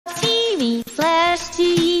me flash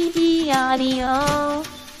TV audio.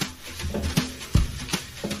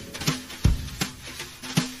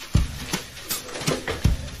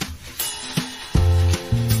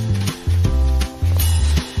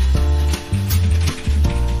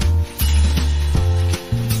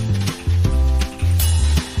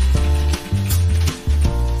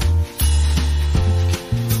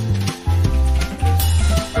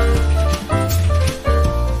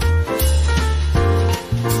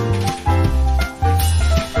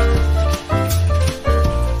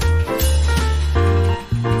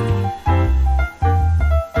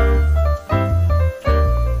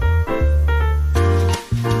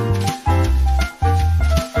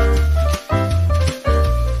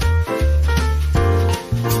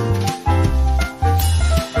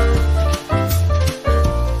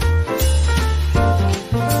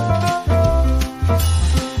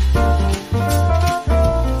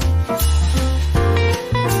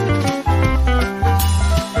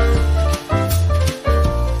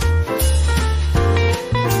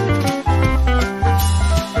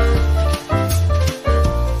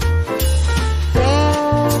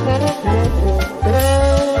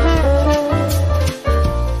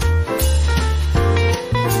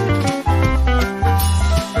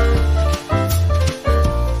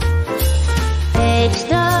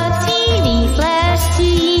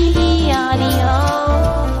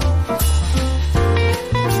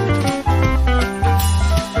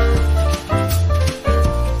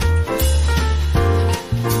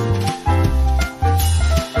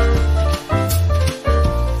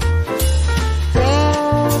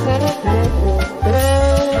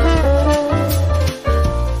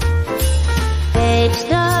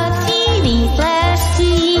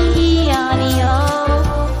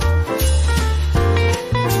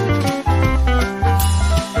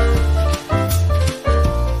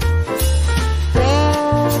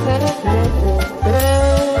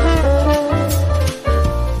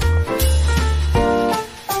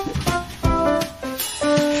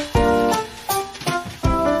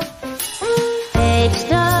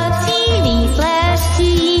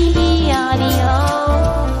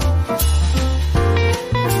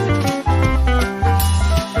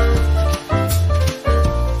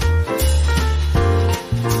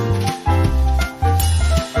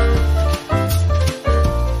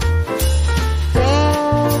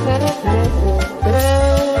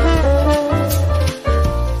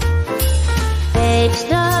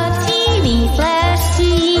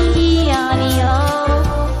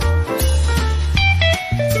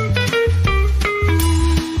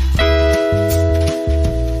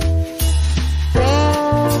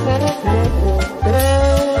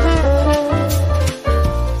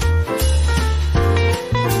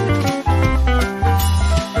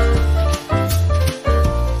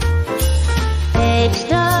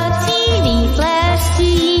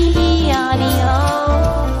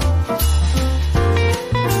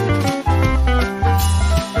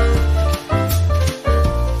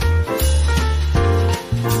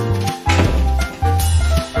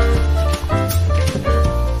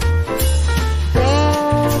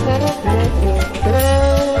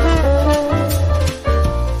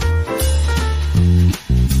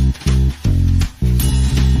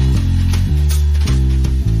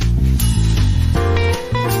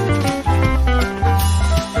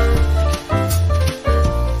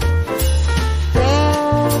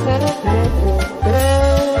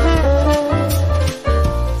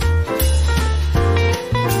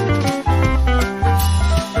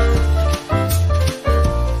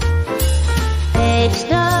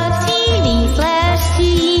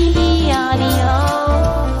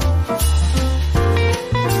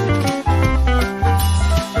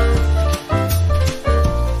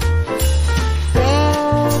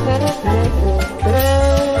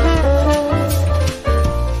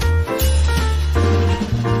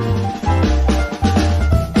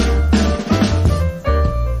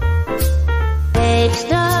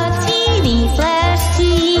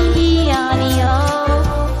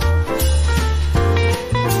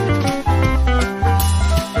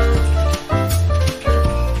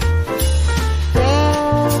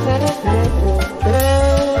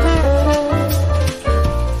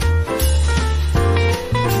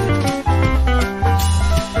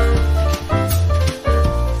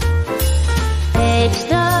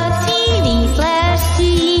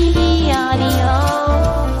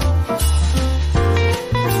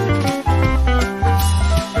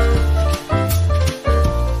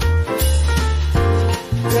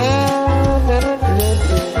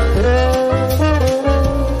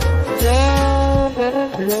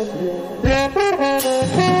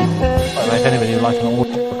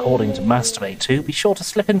 masturbate to, be sure to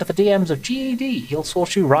slip into the DMs of GED. He'll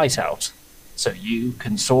sort you right out. So you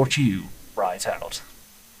can sort you right out.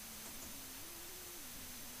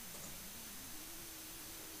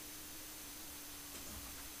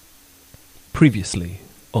 Previously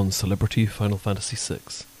on Celebrity Final Fantasy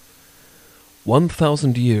VI.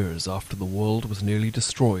 1,000 years after the world was nearly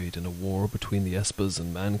destroyed in a war between the Espers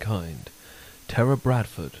and mankind, Terra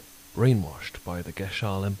Bradford, brainwashed by the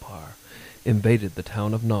Geshal Empire, invaded the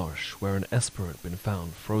town of Narsh, where an Esper had been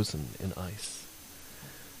found frozen in ice.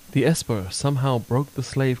 The Esper somehow broke the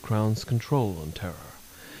slave crown's control on Terra,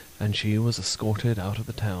 and she was escorted out of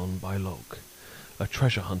the town by Lok, a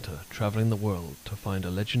treasure hunter traveling the world to find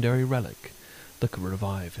a legendary relic that could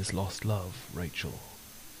revive his lost love, Rachel.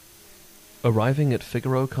 Arriving at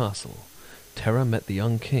Figaro Castle, Terra met the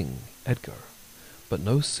young king, Edgar, but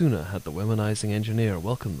no sooner had the womanizing engineer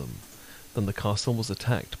welcomed them than the castle was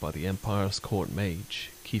attacked by the Empire's court mage,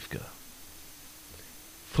 Kifka.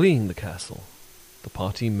 Fleeing the castle, the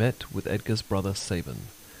party met with Edgar's brother Sabin,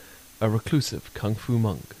 a reclusive kung fu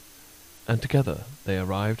monk, and together they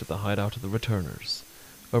arrived at the hideout of the Returners,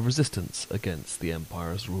 a resistance against the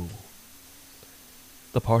Empire's rule.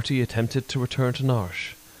 The party attempted to return to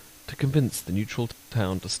Narsh to convince the neutral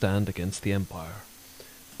town to stand against the Empire,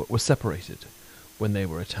 but were separated when they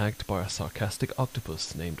were attacked by a sarcastic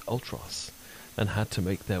octopus named Ultros and had to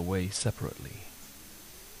make their way separately.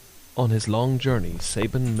 On his long journey,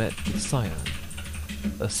 Sabin met with Cyan,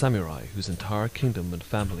 a samurai whose entire kingdom and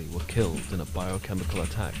family were killed in a biochemical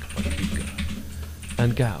attack by Kifka,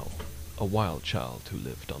 and Gao, a wild child who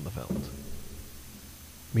lived on the veldt.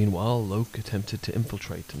 Meanwhile, Lok attempted to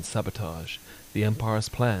infiltrate and sabotage the Empire's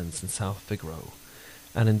plans in South Figaro,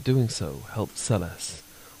 and in doing so helped Celes,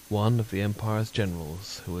 one of the Empire's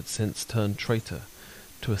generals who had since turned traitor,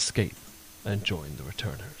 to escape and join the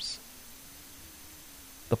Returners.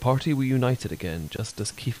 The party were united again just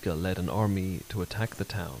as Kifka led an army to attack the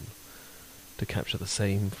town, to capture the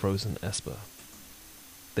same frozen Esper.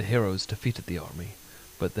 The heroes defeated the army,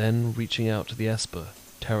 but then, reaching out to the Esper,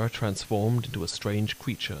 Terra transformed into a strange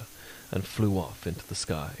creature and flew off into the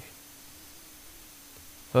sky.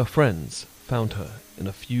 Her friends found her in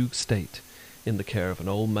a fugue state in the care of an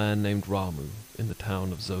old man named Ramu in the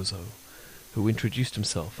town of Zozo, who introduced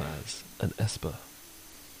himself as an Esper.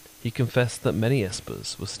 He confessed that many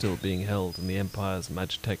Espers were still being held in the Empire's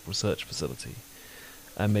Magitech research facility,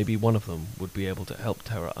 and maybe one of them would be able to help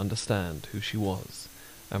Terra understand who she was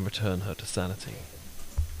and return her to sanity.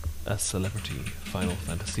 As Celebrity Final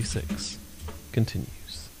Fantasy VI continues.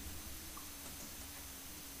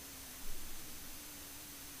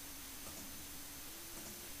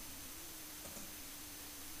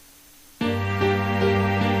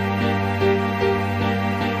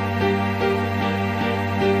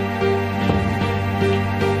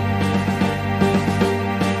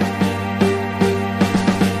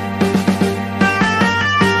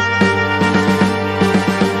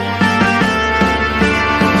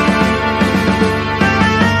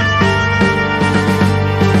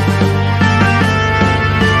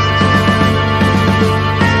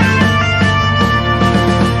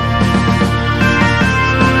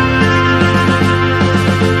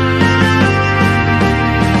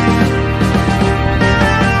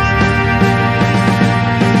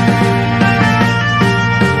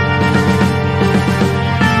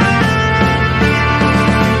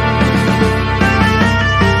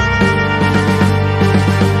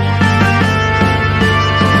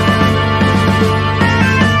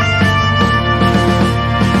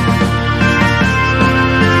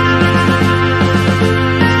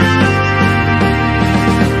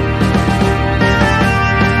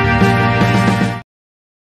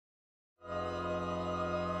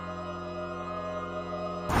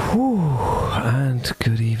 And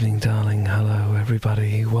good evening, darling. Hello,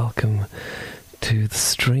 everybody. Welcome to the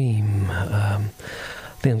stream. I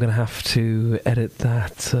think I'm going to have to edit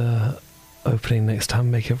that opening next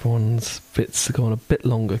time, make everyone's bits go on a bit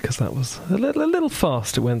longer, because that was a little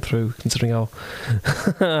fast it went through, considering how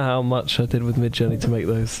how much I did with Midjourney to make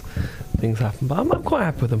those things happen. But I'm quite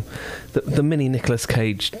happy with them. The mini Nicolas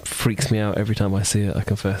Cage freaks me out every time I see it, I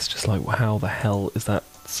confess. Just like, how the hell is that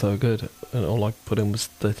so good? And all I put in was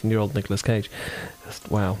 13-year-old Nicolas Cage. Just,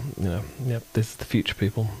 wow, yep, this is the future,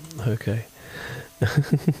 people. Okay.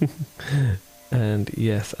 And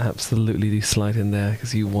yes, absolutely do slide in there,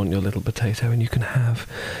 because you want your little potato, and you can have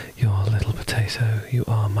your little potato. You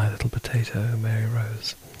are my little potato, Mary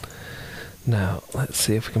Rose. Now, let's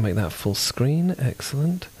see if we can make that full screen.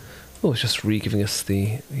 Excellent. Oh, it's just re-giving us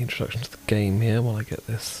the introduction to the game here while I get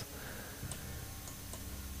this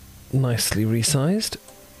nicely resized.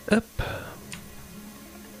 Up.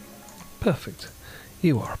 Perfect.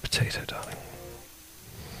 You are a potato, darling.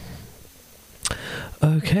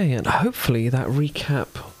 Okay, and hopefully that recap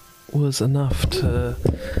was enough to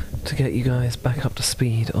get you guys back up to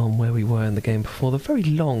speed on where we were in the game before the very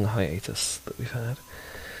long hiatus that we've had.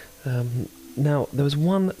 Now, there was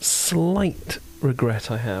one slight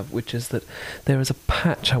regret I have, which is that there is a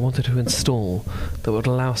patch I wanted to install that would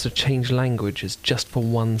allow us to change languages just for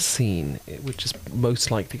one scene, which is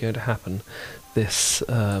most likely going to happen this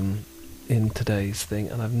in today's thing,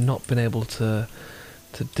 and I've not been able to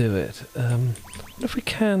do it. If we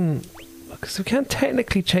can, because we can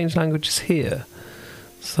technically change languages here,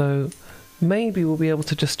 so maybe we'll be able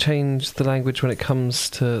to just change the language when it comes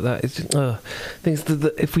to that. Things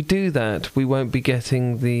that if we do that, we won't be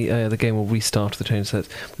getting the game will restart the change sets.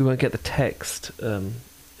 We won't get the text in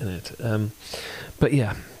it. But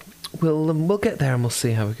yeah, we'll get there and we'll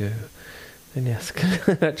see how we go. And yes,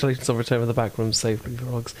 congratulations on return of the back room safely,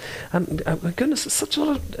 Frogs. And my goodness, such a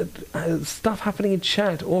lot of stuff happening in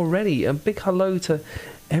chat already. A big hello to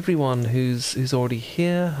everyone who's already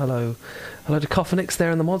here. Hello to Coffinix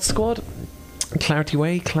there in the mod squad. Clarity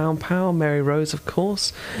Way, Clown Power, Mary Rose, of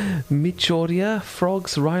course. Mitch Audia,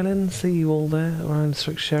 Frogs, Rylan, see you all there. Ryan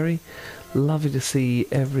Strick Sherry. Lovely to see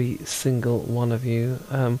every single one of you.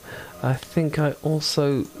 I think I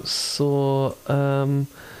also saw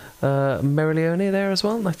Mary Leone there as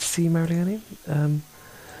well. Nice to see you, Mary Leone.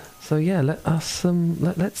 So yeah,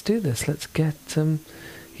 let's do this. Let's get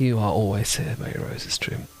you are always here, Mary Rose, it's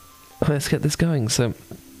true. Let's get this going. So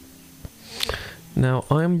now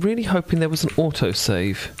I'm really hoping there was an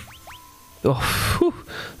autosave. Oh, whew,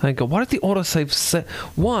 thank God. Why does the autosave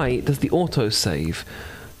why does the autosave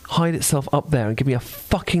hide itself up there and give me a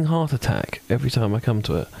fucking heart attack every time I come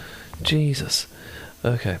to it? Jesus.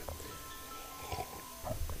 Okay.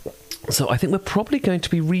 So I think we're probably going to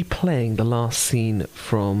be replaying the last scene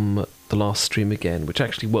from the last stream again, which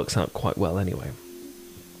actually works out quite well anyway.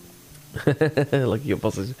 Like your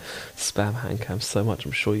bosses spam handcam so much,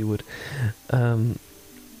 I'm sure you would. Let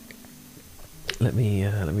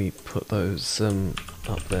me put those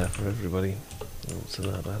up there for everybody. What's that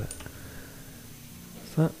about it?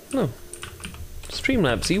 What's that? No.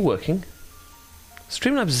 Streamlabs, are you working?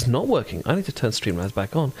 Streamlabs is not working. I need to turn Streamlabs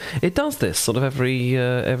back on. It does this sort of every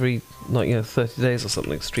 30 days or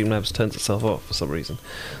something. Streamlabs turns itself off for some reason.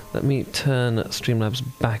 Let me turn Streamlabs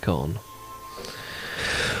back on.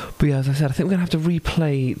 But yeah, as I said, I think we're going to have to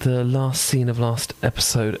replay the last scene of last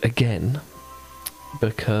episode again,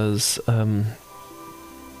 because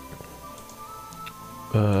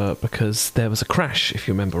there was a crash, if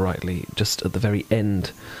you remember rightly, just at the very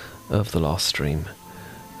end of the last stream.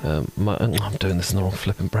 I'm doing this in the wrong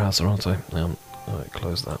flipping browser, aren't I? Alright,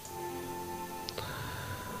 close that.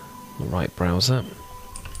 The right browser.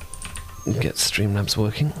 Get Streamlabs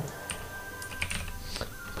working.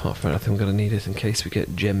 Apart from that, I think I'm going to need it in case we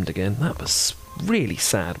get gemmed again. That was really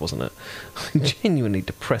sad, wasn't it? Genuinely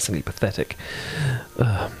depressingly pathetic.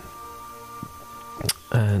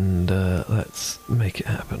 Let's make it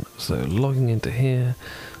happen. So, logging into here.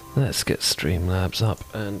 Let's get Streamlabs up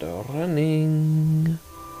and running.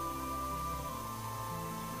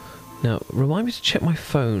 Now, remind me to check my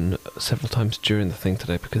phone several times during the thing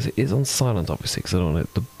today, because it is on silent, obviously, because I don't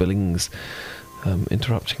want the billings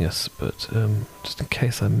interrupting us, but just in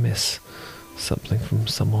case I miss something from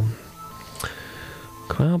someone.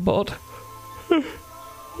 Cloudbot?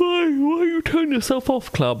 Why you turn yourself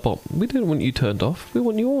off, Cloudbot? We don't want you turned off, we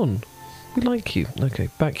want you on. We like you. Okay,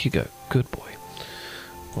 back you go. Good boy.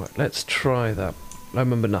 Right, let's try that. I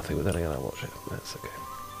remember nothing, but then again I watch it. That's okay.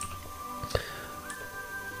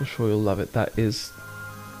 I'm sure you'll love it. That is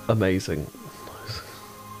amazing.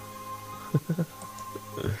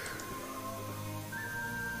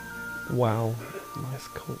 Wow. Nice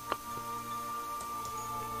conk.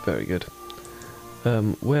 Very good.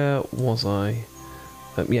 Where was I?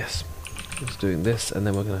 Yes. Just doing this, and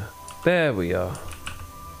then we're gonna... There we are.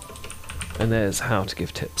 And there's how to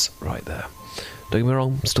give tips right there. Don't get me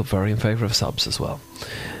wrong, I'm still very in favour of subs as well.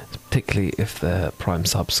 Particularly if they're prime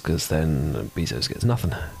subs, because then Bezos gets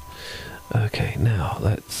nothing. Okay, now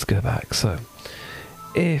let's go back. So,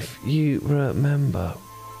 if you remember,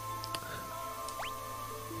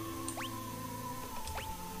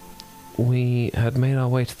 we had made our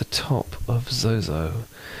way to the top of Zozo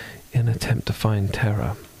in an attempt to find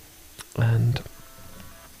Terra, and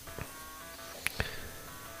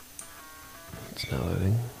it's now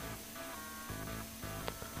loading.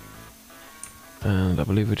 And I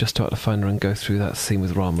believe we're just about to find her and go through that scene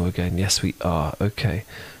with Ramu again. Yes, we are. Okay,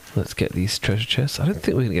 let's get these treasure chests. I don't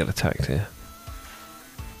think we're going to get attacked here.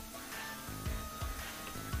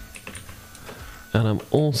 And I'm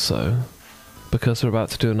also, because we're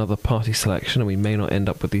about to do another party selection and we may not end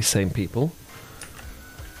up with these same people,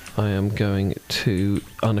 I am going to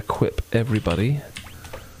unequip everybody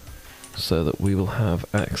so that we will have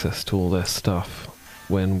access to all their stuff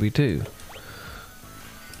when we do.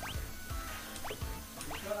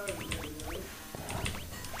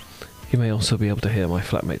 You may also be able to hear my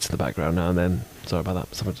flatmates in the background now and then. Sorry about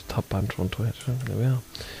that. Someone to Top Banter on Twitch. There we are.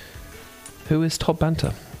 Who is Top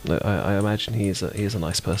Banter? I imagine he is a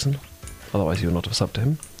nice person. Otherwise you would not have subbed to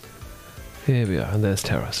him. Here we are, and there's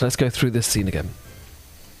Terra. So let's go through this scene again.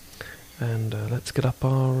 And let's get up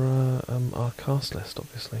our cast list,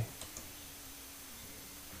 obviously.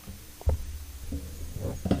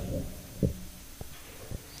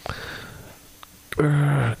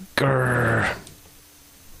 Grr.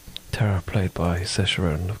 Terra, played by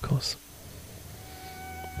Sesharon, of course.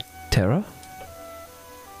 Terra?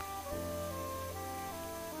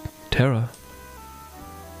 Terra?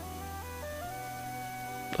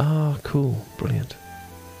 Ah, cool. Brilliant.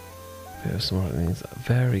 We have some right things.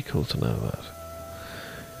 Very cool to know about.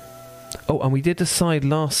 Oh, and we did decide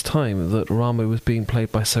last time that Ramu was being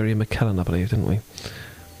played by Sarah McKellen, I believe, didn't we?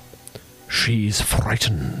 She's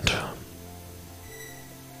frightened.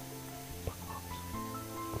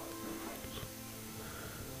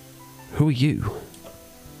 Who are you?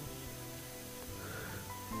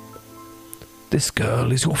 This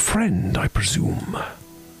girl is your friend, I presume.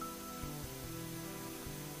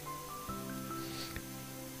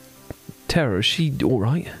 Terra, is she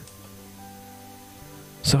alright?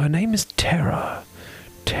 So her name is Terra.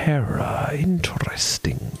 Terra,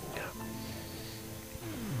 interesting.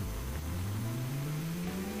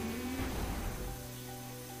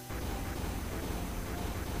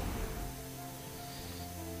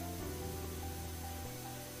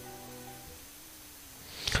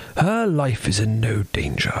 Her life is in no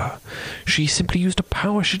danger. She simply used a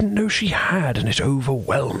power she didn't know she had, and it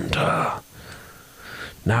overwhelmed her.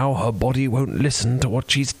 Now her body won't listen to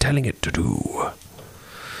what she's telling it to do.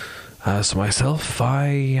 As for myself, I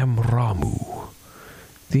am Ramu,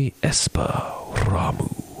 the Esper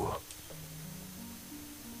Ramu.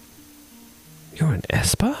 You're an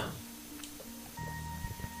Esper?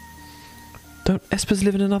 Don't Espers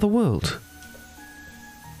live in another world?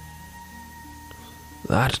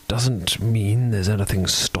 That doesn't mean there's anything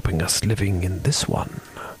stopping us living in this one.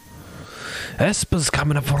 Espers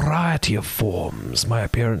come in a variety of forms. My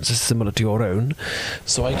appearance is similar to your own,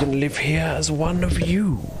 so I can live here as one of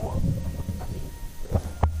you.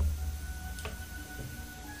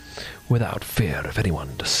 Without fear of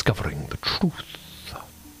anyone discovering the truth.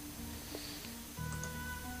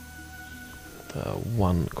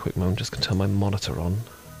 One quick moment, just going to turn my monitor on.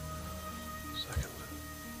 Second.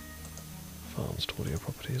 Advanced audio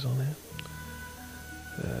properties on here.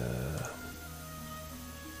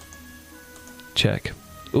 Check.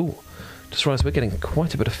 Ooh, just realised we're getting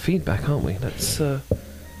quite a bit of feedback, aren't we? Let's,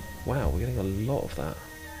 wow, we're getting a lot of that.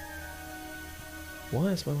 Why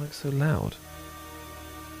is my mic so loud?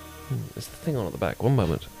 It's the thing on at the back. One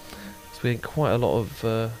moment. So we're getting quite a lot of,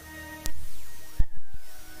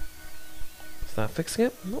 is that fixing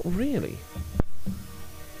it? Not really.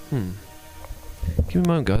 Give me a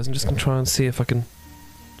moment, guys. I'm just going to try and see if I can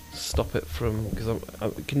stop it from... Because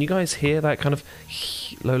can you guys hear that kind of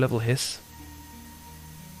low-level hiss?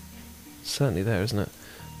 It's certainly there, isn't it?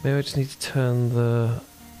 Maybe I just need to turn the...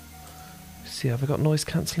 See, have I got noise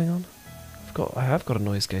cancelling on? I have got a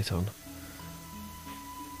noise gate on.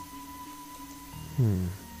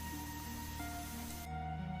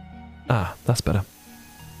 Ah, that's better.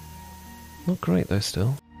 Not great though,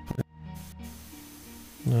 still.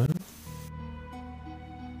 No.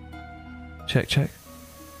 Check, check.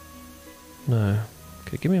 No.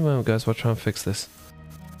 Okay, give me a moment, guys, while I try and fix this.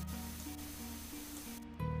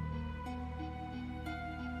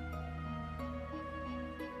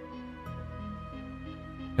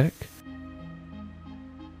 Check.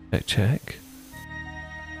 Check, check.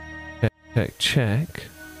 Check, check.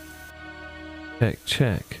 Check,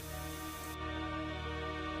 check.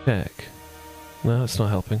 Check. No, it's not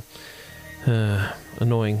helping.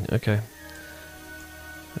 Annoying. Okay.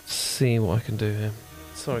 Let's see what I can do here.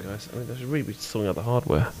 Sorry, guys. I should really be sorting out the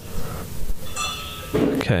hardware.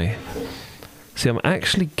 Okay. See, I'm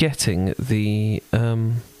actually getting the...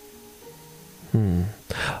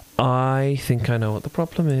 I think I know what the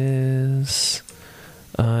problem is.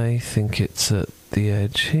 I think it's at the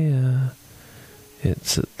edge here.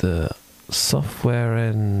 It's at the software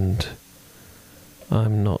end.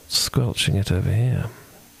 I'm not squelching it over here.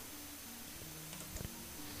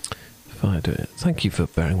 If I do it. Thank you for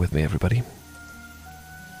bearing with me, everybody.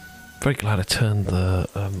 Very glad I turned the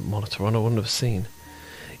monitor on. I wouldn't have seen.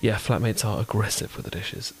 Yeah, flatmates are aggressive with the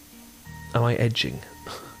dishes. Am I edging?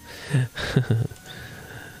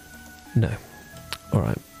 No.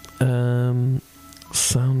 Alright.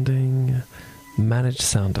 Sounding. Manage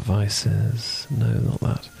sound devices. No, not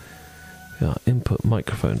that. Yeah, input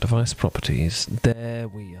microphone device properties. There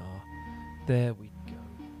we are. There we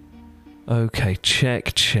go. Okay,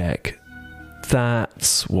 check.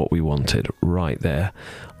 That's what we wanted right there.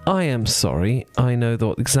 I am sorry. I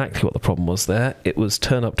know exactly what the problem was there. It was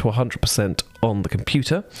turned up to 100% on the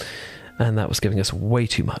computer, and that was giving us way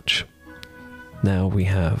too much. Now we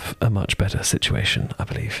have a much better situation, I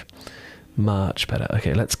believe. Much better.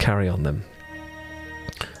 Okay, let's carry on then.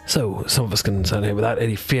 So, some of us can turn here without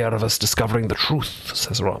any fear of us discovering the truth,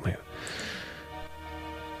 says Ramu.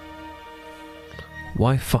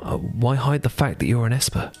 Why hide the fact that you're an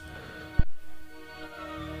Esper?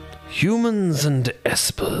 Humans and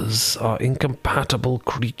Espers are incompatible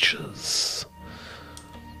creatures.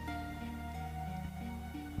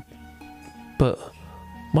 But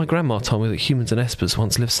my grandma told me that humans and Espers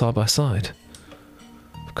once lived side by side.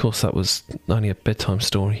 Of course, that was only a bedtime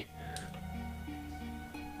story.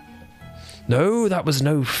 No, that was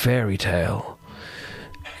no fairy tale.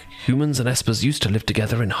 Humans and Espers used to live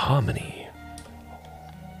together in harmony.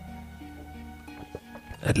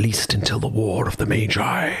 At least until the War of the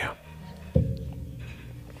Magi.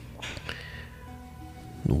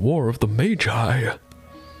 The War of the Magi.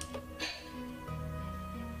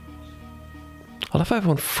 I love how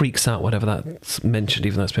everyone freaks out whenever that's mentioned,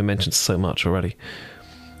 even though it's been mentioned so much already.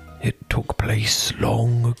 It took place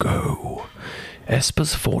long ago.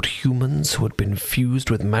 Espers fought humans who had been fused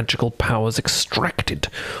with magical powers extracted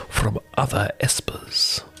from other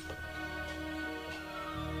Espers.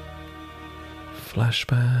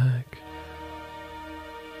 Flashback.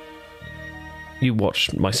 You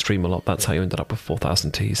watched my stream a lot, that's how you ended up with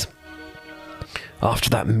 4,000 Ts. After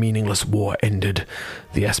that meaningless war ended,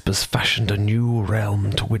 the Espers fashioned a new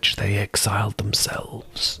realm to which they exiled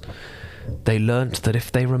themselves. They learnt that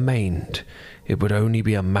if they remained, it would only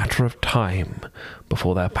be a matter of time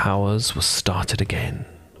before their powers were targeted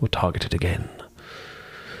again.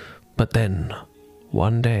 But then,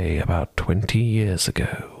 one day about 20 years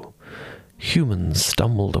ago, humans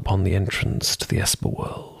stumbled upon the entrance to the Esper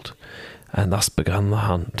world, and thus began the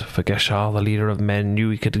hunt, for Geshar, the leader of men,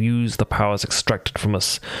 knew he could use the powers extracted from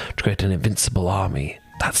us to create an invincible army.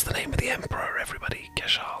 That's the name of the Emperor, everybody,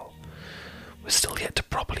 Geshar. We're still yet to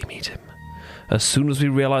properly meet him. As soon as we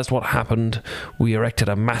realized what happened, we erected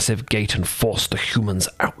a massive gate and forced the humans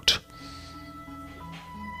out.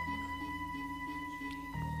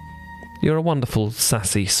 You're a wonderful,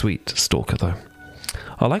 sassy, sweet stalker, though.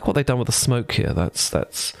 I like what they've done with the smoke here.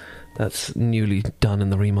 That's newly done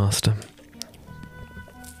in the remaster.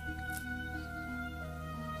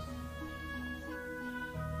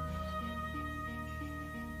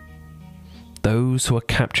 Those who are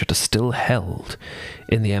captured are still held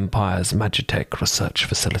in the Empire's Magitech research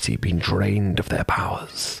facility, being drained of their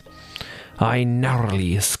powers. I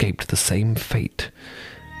narrowly escaped the same fate,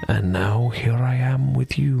 and now here I am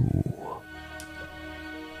with you.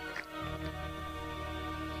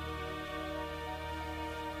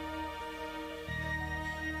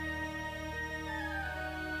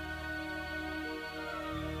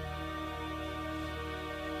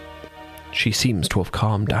 She seems to have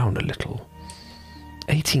calmed down a little.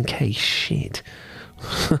 18k, shit.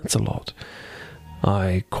 That's a lot.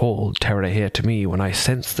 I called Terra here to me when I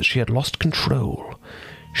sensed that she had lost control.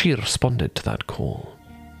 She responded to that call.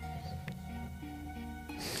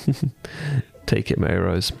 Take it, Mary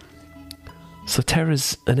Rose. So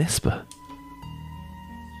Terra's an Esper.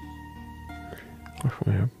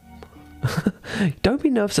 Don't be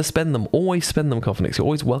nervous to spend them. Always spend them, Coffinix. You're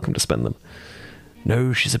always welcome to spend them.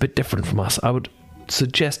 No, she's a bit different from us. I would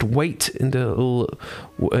suggest wait until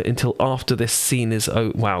after this scene is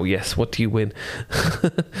over. Wow, yes, what do you win?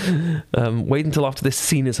 Wait until after this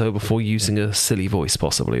scene is over before using a silly voice,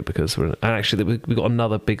 possibly, because we've got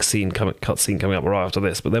another big cutscene coming up right after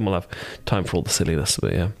this, but then we'll have time for all the silliness.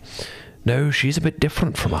 But yeah, no, she's a bit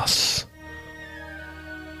different from us.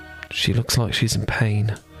 She looks like she's in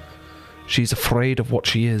pain. She's afraid of what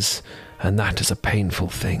she is, and that is a painful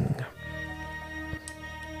thing.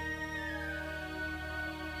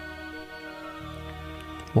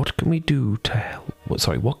 What can we do to help?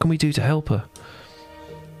 What can we do to help her?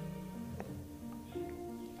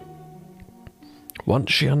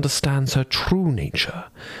 Once she understands her true nature,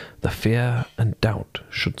 the fear and doubt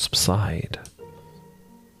should subside.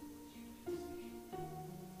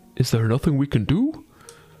 Is there nothing we can do?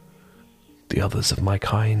 The others of my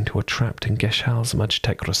kind who are trapped in Geshal's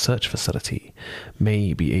Magitech research facility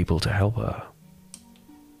may be able to help her.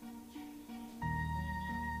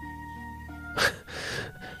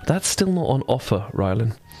 That's still not on offer,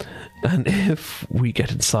 Rylan. And if we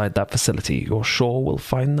get inside that facility, you're sure we'll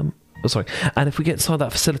find them? Oh, sorry. And if we get inside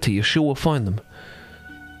that facility, you're sure we'll find them?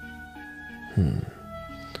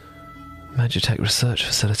 Magitech research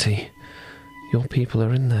facility. Your people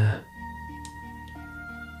are in there.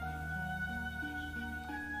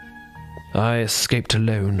 I escaped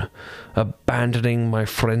alone, abandoning my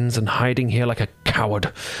friends and hiding here like a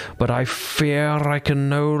coward, but I fear I can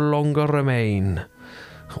no longer remain.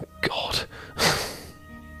 Oh, God.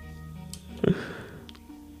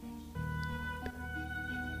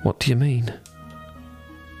 What do you mean?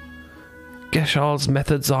 Geshal's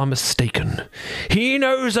methods are mistaken. He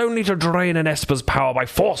knows only to drain an Esper's power by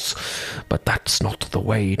force, but that's not the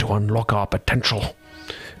way to unlock our potential.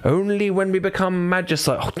 Only when we become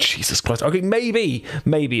Magicite... Oh, Jesus Christ. Okay, maybe.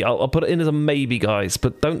 I'll put it in as a maybe, guys,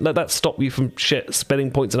 but don't let that stop you from spending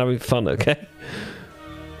points and having fun, okay?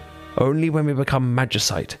 Only when we become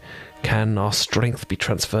Magicite can our strength be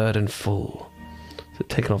transferred in full. Is it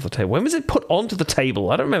taken off the table? When was it put onto the table?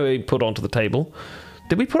 I don't remember being put onto the table.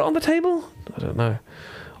 Did we put it on the table? I don't know.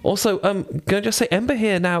 Also, can I just say, Ember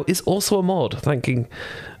here now is also a mod. Thanking.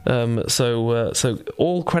 So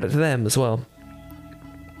all credit to them as well.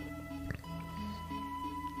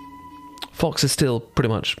 Fox is still pretty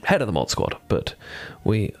much head of the mod squad, but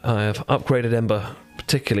I have upgraded Ember,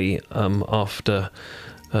 particularly after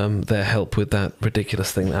their help with that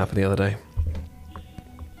ridiculous thing that happened the other day.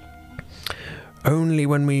 Only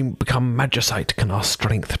when we become Magicite can our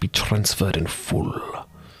strength be transferred in full.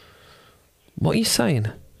 What are you saying?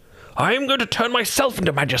 I am going to turn myself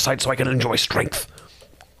into Magicite so I can enjoy strength.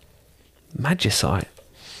 Magicite?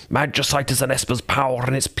 Magicite is an Esper's power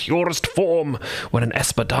in its purest form. When an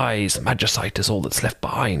Esper dies, Magicite is all that's left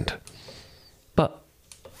behind. But...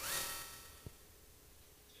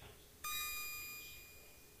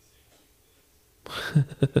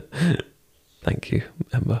 Thank you,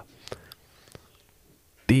 Ember.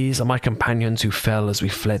 These are my companions who fell as we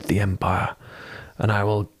fled the Empire, and I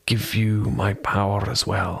will give you my power as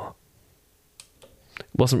well. It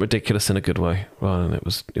wasn't ridiculous in a good way, Ryan. It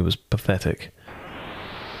was pathetic.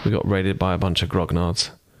 We got raided by a bunch of grognards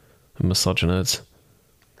and misogynerds.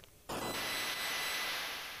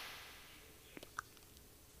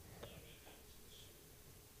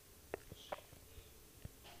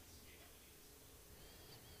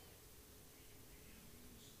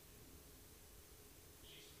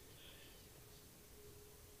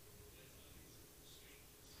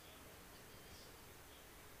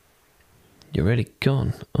 You're really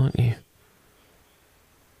gone, aren't you?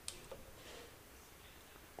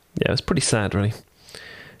 Yeah, it's pretty sad, really.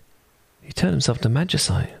 He turned himself to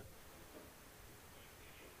Magicite.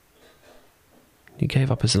 He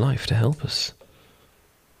gave up his life to help us.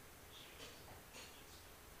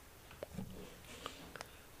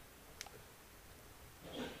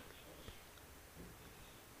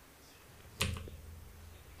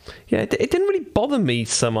 Yeah, it didn't really bother me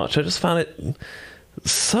so much. I just found it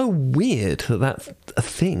so weird that that's a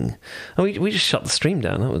thing. And we just shut the stream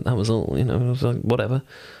down. That was all. You know, it was like whatever.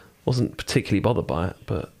 Wasn't particularly bothered by it,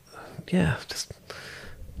 but yeah, just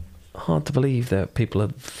hard to believe that people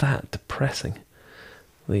are that depressingly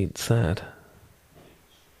sad.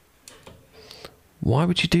 Why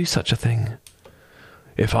would you do such a thing?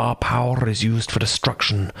 If our power is used for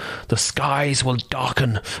destruction, the skies will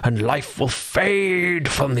darken and life will fade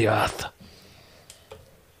from the earth.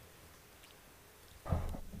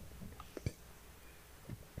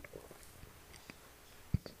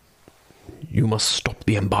 You must stop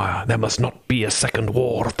the Empire. There must not be a second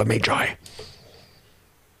war of the Magi.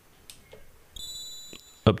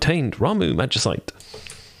 Obtained Ramu Magicite.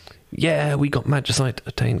 Yeah, we got Magicite.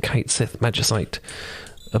 Obtained Kate Sith Magicite.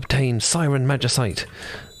 Obtained Siren Magicite.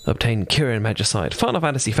 Obtained Kirin Magicite. Final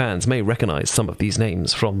Fantasy fans may recognize some of these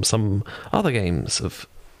names from some other games of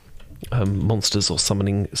monsters or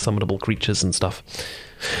summonable creatures and stuff.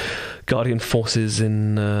 Guardian Forces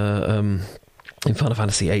in Final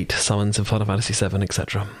Fantasy VIII, summons in Final Fantasy VII,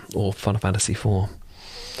 etc. Or Final Fantasy IV.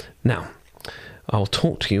 Now, I'll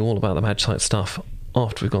talk to you all about the Magicite stuff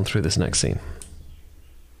after we've gone through this next scene.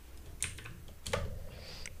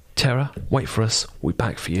 Terra, wait for us. We'll be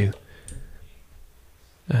back for you.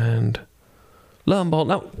 And Lurnbolt.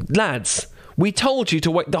 Now, lads, we told you to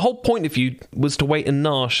wait. The whole point of you was to wait in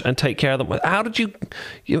Narshe and take care of them. How did you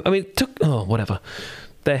I mean, it took... Oh, whatever.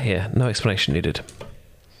 They're here. No explanation needed.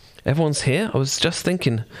 Everyone's here? I was just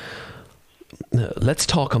thinking... Let's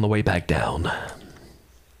talk on the way back down.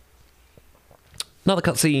 Another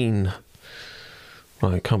cutscene.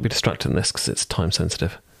 Right, can't be distracted in this because it's time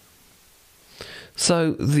sensitive.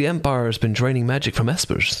 So, the Empire has been draining magic from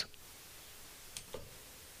espers.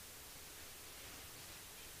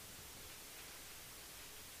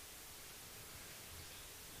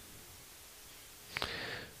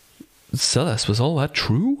 Celeste, was all that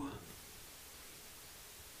true?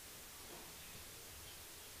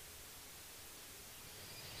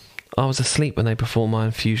 I was asleep when they performed my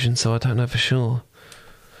infusion, so I don't know for sure.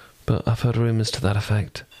 But I've heard rumours to that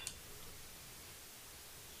effect.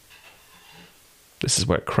 This is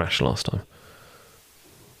where it crashed last time.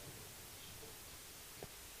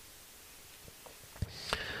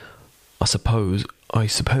 I suppose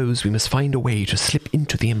we must find a way to slip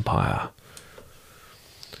into the Empire.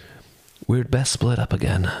 We'd best split up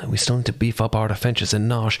again. We still need to beef up our defences in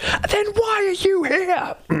Narsh. Then why are you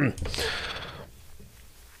here?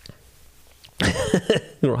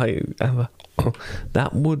 Right, Amber.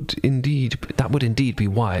 That would indeed be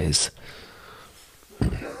wise.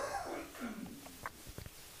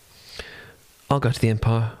 I'll go to the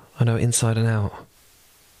Empire. I know it inside and out.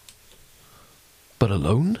 But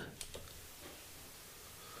alone?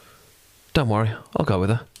 Don't worry, I'll go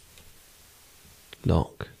with her.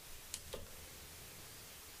 Locke.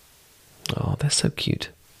 Oh, they're so cute.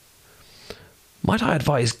 Might I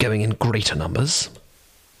advise going in greater numbers?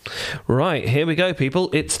 Right, here we go, people.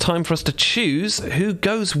 It's time for us to choose who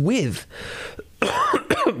goes with.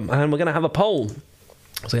 And we're going to have a poll.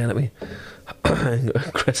 So yeah, let me...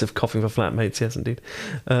 Aggressive coughing for flatmates, yes, indeed.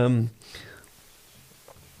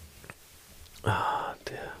 Oh,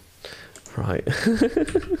 dear. Right.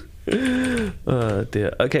 Oh,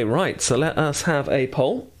 dear. Okay, right, so let us have a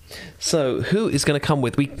poll. So, who is going to come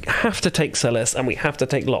with? We have to take Celeste and we have to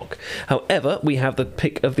take Locke. However, we have the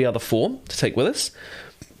pick of the other four to take with us.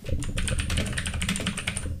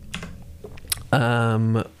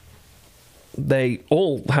 They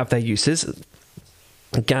all have their uses.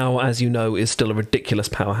 Gao, as you know, is still a ridiculous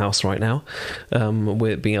powerhouse right now.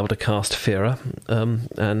 We're being able to cast Fira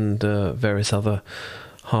and various other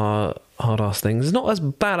hard-ass things. He's not as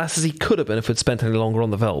badass as he could have been if we'd spent any longer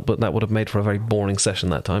on the Veldt, but that would have made for a very boring session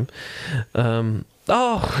that time.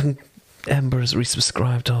 Oh, Ember has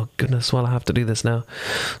resubscribed. Oh, goodness, well, I have to do this now.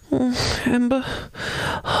 Ember.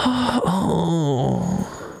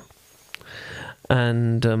 Oh.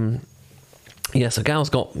 And, yeah, so Gao's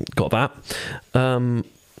got that.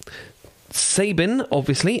 Sabin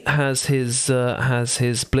obviously has his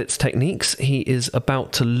blitz techniques. He is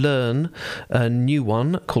about to learn a new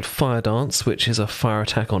one called Fire Dance, which is a fire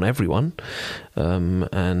attack on everyone,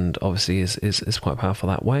 and obviously is quite powerful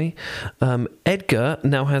that way. Edgar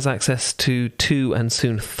now has access to 2 and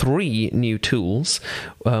soon 3 new tools.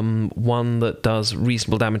 One that does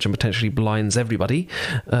reasonable damage and potentially blinds everybody.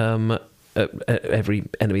 Every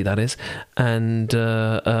enemy, that is, and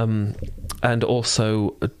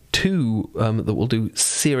also 2 that will do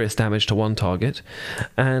serious damage to one target.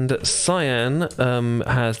 And Cyan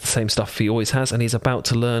has the same stuff he always has, and he's about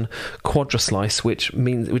to learn Quadra Slice, which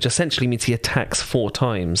essentially means he attacks 4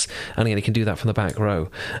 times, and again he can do that from the back row.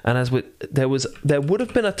 And there would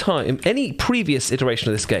have been a time, any previous iteration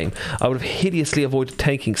of this game, I would have hideously avoided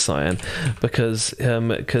taking Cyan because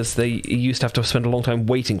they used to have to spend a long time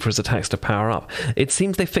waiting for his attacks to power up. It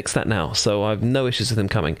seems they fixed that now, so I have no issues with him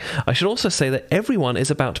coming. I should also say that everyone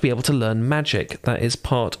is about to be able to learn magic. That is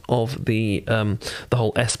part of the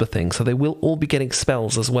whole Esper thing, so they will all be getting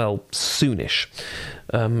spells as well soonish.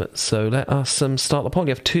 So let us start the poll.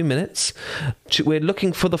 We have 2 minutes. We're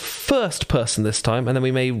looking for the first person this time, and then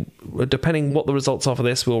we may, depending what the results are for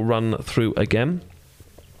this, we'll run through again.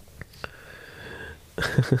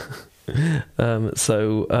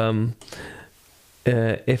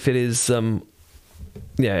 If it is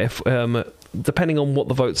depending on what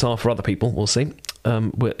the votes are for other people, we'll see.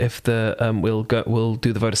 We'll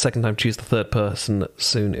do the vote a second time, choose the third person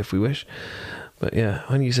soon if we wish. But yeah, I'm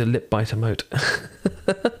going to use a lip bite emote.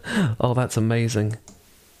 Oh, that's amazing.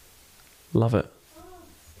 Love it.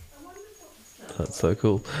 That's so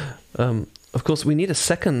cool. Of course, we need a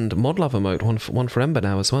second mod love emote, one for Ember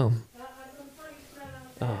now as well.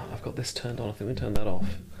 Oh, I've got this turned on. I think we turn that off.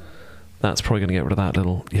 That's probably going to get rid of that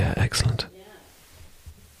little... Yeah, excellent.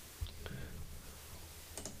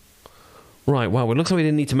 Right, well, it looks like we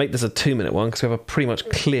didn't need to make this a 2-minute one because we have a pretty much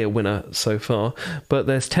clear winner so far. But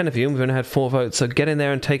there's 10 of you and we've only had 4 votes, so get in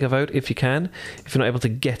there and take a vote if you can. If you're not able to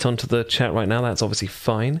get onto the chat right now, that's obviously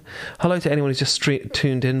fine. Hello to anyone who's just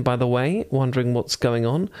tuned in, by the way, wondering what's going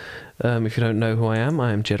on. If you don't know who I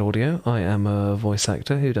am Jed Audio. I am a voice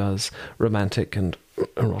actor who does romantic and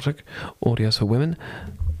erotic audios for women.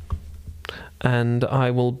 and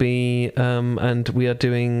I will be, and we are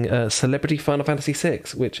doing Celebrity Final Fantasy VI,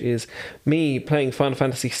 which is me playing Final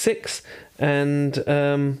Fantasy VI, and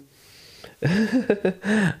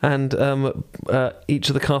and each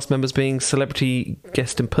of the cast members being celebrity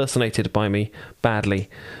guest impersonated by me badly.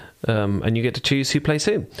 And you get to choose who plays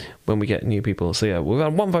who when we get new people. So yeah, we've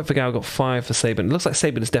got 1 vote for Gal, got 5 for Sabin. It looks like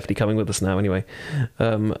Sabin is definitely coming with us now anyway.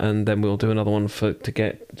 And then we'll do another one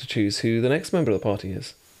to choose who the next member of the party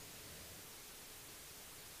is.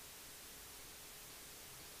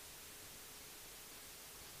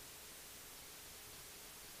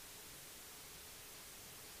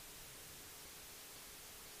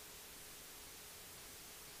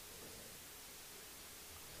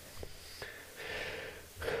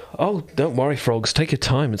 Oh, don't worry, frogs. Take your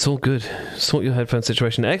time. It's all good. Sort your headphone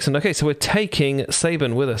situation. Excellent. Okay, so we're taking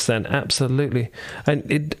Sabin with us then. Absolutely.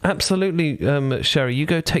 And absolutely, Sherry, you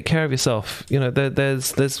go take care of yourself. You know,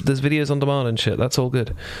 there's videos on demand and shit. That's all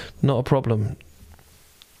good. Not a problem.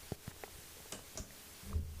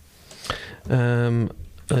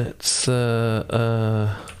 Let's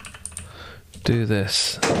do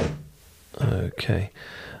this. Okay.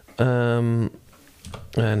 And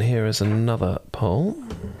here is another poll.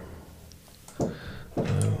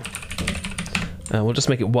 And we'll just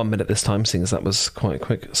make it 1 minute this time, seeing as that was quite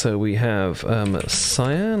quick. So we have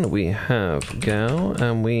Cyan, we have Gao,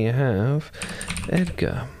 and we have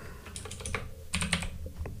Edgar.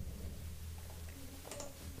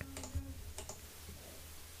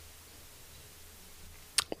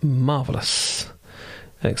 Marvellous.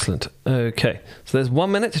 Excellent. Okay, so there's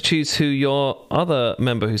 1 minute to choose who your other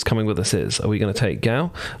member who's coming with us is. Are we going to take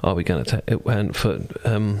Gao? Are we going to take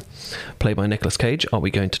played by Nicolas Cage? Are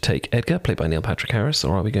we going to take Edgar, played by Neil Patrick Harris,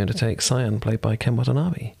 or are we going to take Cyan, played by Ken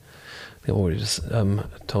Watanabe? They already just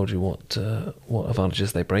told you what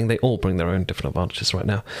advantages they bring. They all bring their own different advantages right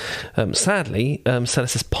now. Sadly,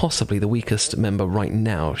 Celis is possibly the weakest member right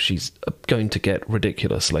now. She's going to get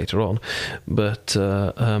ridiculous later on, but.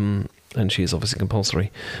 And she is obviously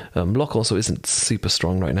compulsory. Locke also isn't super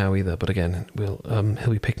strong right now either, but again, he'll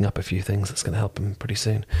be picking up a few things that's going to help him pretty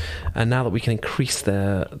soon. And now that we can increase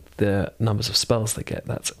their numbers of spells they get,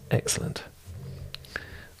 that's excellent.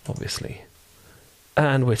 Obviously.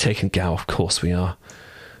 And we're taking Gao, of course we are.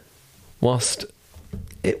 Whilst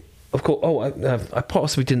it, of course, I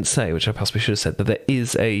possibly didn't say, which I possibly should have said, that there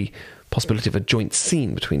is a possibility of a joint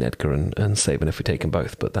scene between Edgar and Sabin if we take them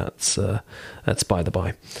both, but that's by the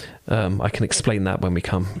by. I can explain that when we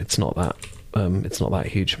come. It's not that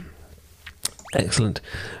huge. Excellent.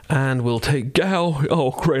 And we'll take Gao.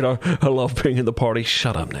 Oh, great. I love being in the party.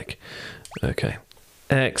 Shut up, Nick. Okay.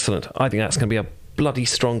 Excellent. I think that's going to be a bloody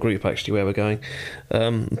strong group, actually, where we're going.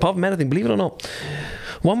 Apart from anything, believe it or not,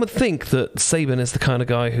 one would think that Sabin is the kind of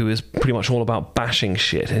guy who is pretty much all about bashing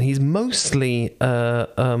shit, and he's mostly...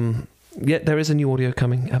 yeah, there is a new audio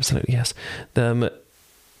coming. Absolutely, yes.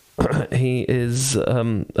 He is.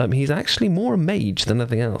 He's actually more a mage than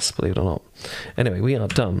anything else, believe it or not. Anyway, we are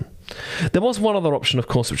done. There was one other option, of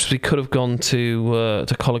course, which we could have gone to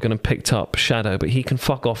Colligan and picked up Shadow, but he can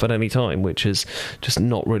fuck off at any time, which is just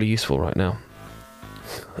not really useful right now.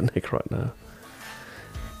 Nick, right now.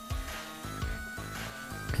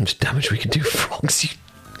 How much damage we can do, frogs, you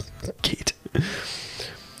kid.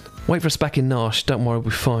 Wait for us back in Nash. Don't worry, we'll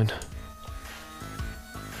be fine.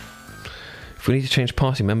 If we need to change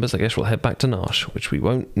party members, I guess we'll head back to Nash, which we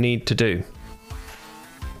won't need to do.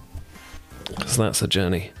 Because that's a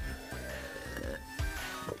journey.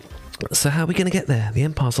 So how are we going to get there? The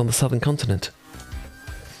Empire's on the southern continent.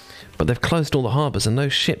 But they've closed all the harbours and no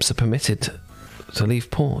ships are permitted to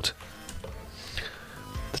leave port.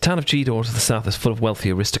 The town of G-Dor to the south is full of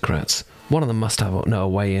wealthy aristocrats. One of them must know a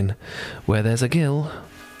way in. Where there's a gill.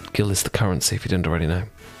 Gill is the currency, if you didn't already know.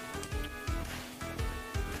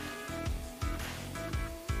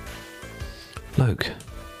 Loke.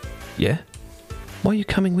 Yeah? Why are you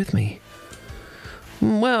coming with me?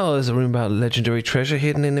 Well, there's a room about legendary treasure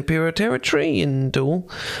hidden in Imperial territory and all.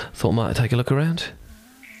 Thought I might take a look around.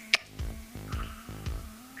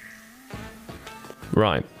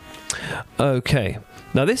 Right. Okay.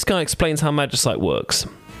 Now this guy explains how Magicite works.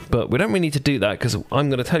 But we don't really need to do that because I'm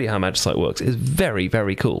going to tell you how Magicite works. It's very,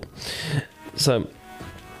 very cool. So...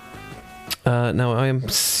 now, I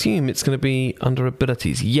assume it's going to be under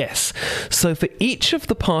abilities. Yes. So for each of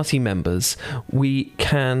the party members, we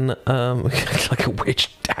can... like a witch,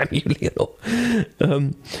 damn you, Leonor.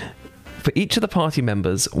 For each of the party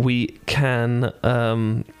members, we can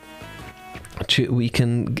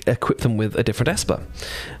equip them with a different Esper.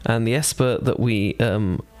 And the Esper that we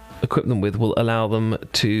equip them with will allow them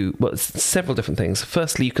to, well, it's several different things.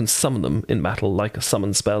 Firstly, you can summon them in battle, like a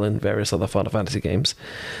summon spell in various other Final Fantasy games.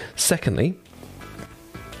 Secondly,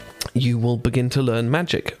 you will begin to learn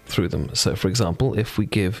magic through them. So, for example, if we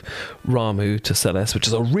give Ramu to Celeste, which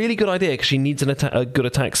is a really good idea because she needs a good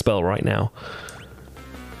attack spell right now,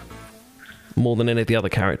 more than any of the other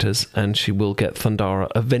characters, and she will get Thundara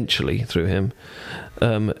eventually through him.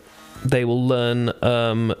 They will learn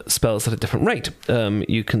spells at a different rate.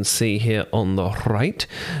 You can see here on the right,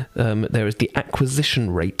 there is the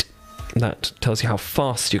acquisition rate. That tells you how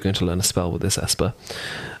fast you're going to learn a spell with this Esper.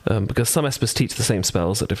 Because some Espers teach the same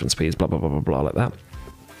spells at different speeds, blah, blah, blah, blah, blah, like that.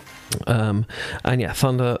 And yeah,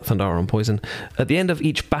 Thundara and Poison. At the end of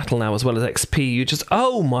each battle now, as well as XP, you just...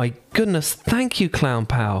 Oh my goodness, thank you, Clown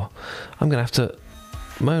Pow. I'm going to have to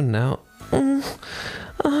moan now.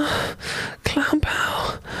 Clown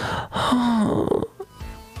Pow. Oh.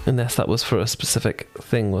 Unless that was for a specific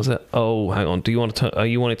thing, was it? Oh, hang on. Do you want to? Are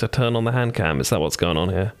you wanting to turn on the hand cam? Is that what's going on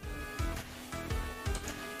here?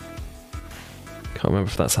 Can't remember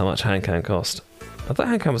if that's how much hand cam cost. I thought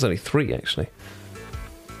hand cam was only 3, actually.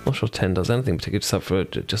 Not sure 10 does anything particularly, except for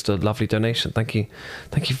just a lovely donation. Thank you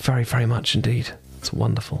very, very much indeed. It's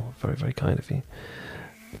wonderful, very, very kind of you.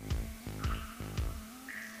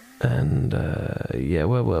 And yeah,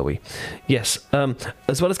 where were we? Yes,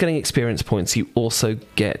 as well as getting experience points, you also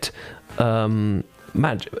get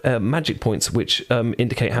magic points, which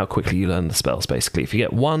indicate how quickly you learn the spells. Basically, if you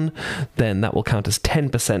get 1, then that will count as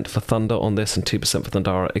 10% for Thunder on this, and 2% for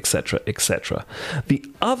Thundara, etc., etc. The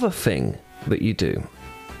other thing that you do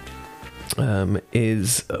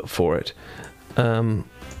is for it.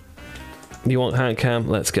 You want hand cam?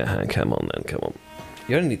 Let's get hand cam on then. Come on.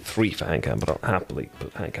 You only need 3 for hand cam, but I'll happily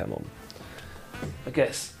put hand cam on. I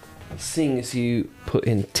guess, seeing as you put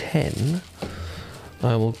in 10,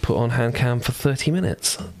 I will put on hand cam for 30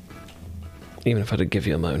 minutes. Even if I did give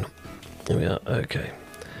you a moan. There we are, okay.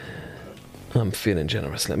 I'm feeling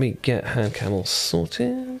generous. Let me get hand cam all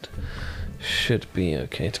sorted. Should be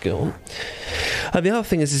okay to go on. And the other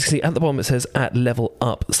thing is, you see at the bottom it says at level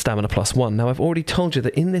up stamina +1. Now I've already told you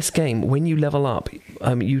that in this game, when you level up,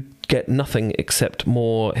 you get nothing except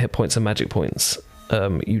more hit points and magic points.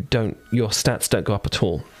 Your stats don't go up at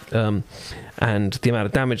all. And the amount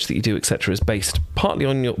of damage that you do, etc., is based partly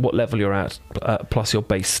on what level you're at, plus your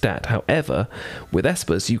base stat. However, with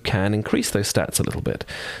Espers, you can increase those stats a little bit.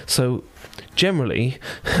 So generally,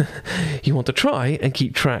 you want to try and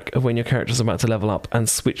keep track of when your character's about to level up and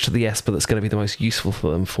switch to the Esper that's going to be the most useful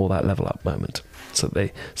for them for that level up moment. So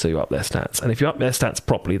you up their stats. And if you up their stats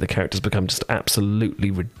properly, the characters become just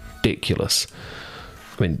absolutely ridiculous.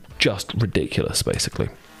 I mean, just ridiculous, basically.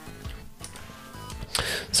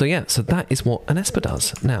 So yeah, so that is what an Esper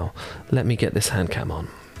does. Now, let me get this hand cam on.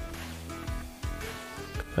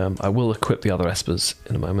 I will equip the other Espers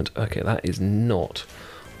in a moment. Okay, that is not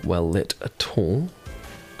well lit at all.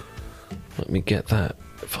 Let me get that.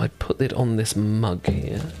 If I put it on this mug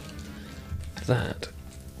here, that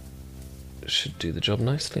should do the job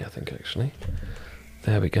nicely, I think, actually.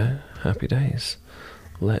 There we go. Happy days.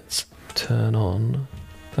 Let's turn on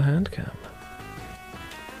the hand cam.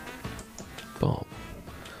 Bob.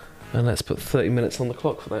 And let's put 30 minutes on the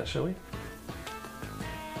clock for that, shall we?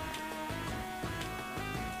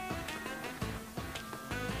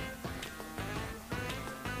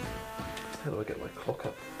 How do I get my clock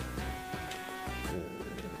up?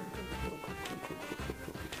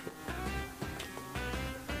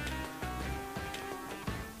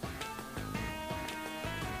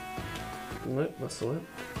 Nope, that's all right.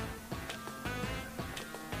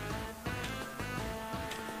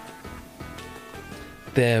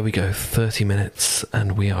 There we go, 30 minutes,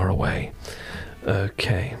 and we are away.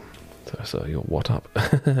 Okay, so your what up?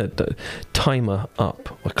 Timer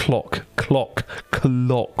up. A clock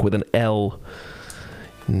with an L.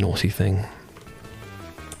 Naughty thing.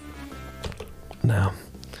 Now,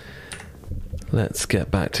 let's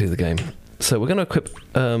get back to the game. So we're going to equip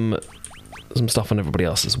some stuff on everybody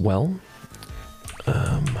else as well.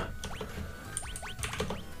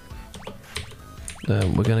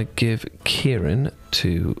 We're going to give Kieran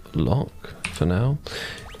to Locke for now.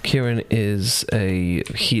 Kieran is a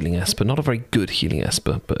healing Esper, not a very good healing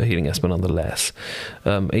Esper, but a healing Esper nonetheless.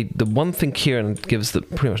 The one thing Kieran gives that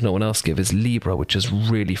pretty much no one else gives is Libra, which is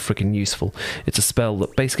really freaking useful. It's a spell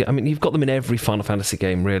that basically, I mean, you've got them in every Final Fantasy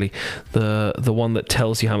game, really. The one that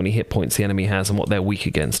tells you how many hit points the enemy has and what they're weak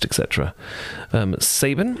against, etc.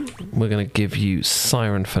 Sabin, we're going to give you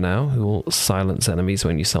Siren for now, who will silence enemies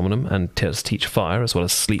when you summon them, and teach fire, as well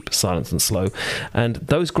as sleep, silence, and slow. And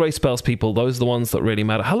those grey spells, people, those are the ones that really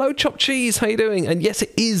matter. Hello, Chopped Cheese. How you doing? And yes,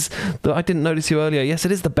 it is. I didn't notice you earlier. Yes,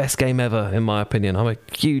 it is the best game ever, in my opinion. I'm a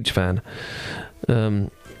huge fan. And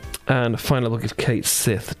finally, we'll give Kate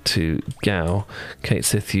Sith to Gao. Kate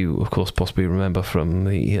Sith, you of course possibly remember from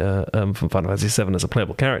the from Final Fantasy VII as a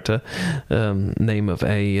playable character. Name of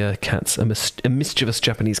a mischievous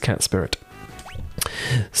Japanese cat spirit.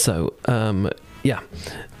 So yeah,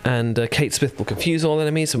 and Kate Smith will confuse all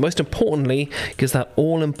enemies, but most importantly, gives that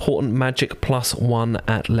all-important magic +1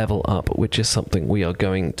 at level up, which is something we are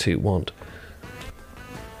going to want.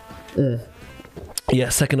 Yeah,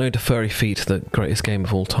 second only to Furry Feet, the greatest game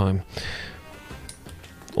of all time.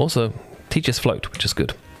 Also, teaches Float, which is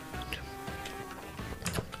good.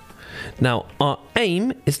 Now, our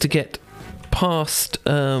aim is to get past,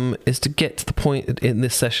 is to get to the point in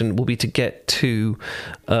this session, will be to get to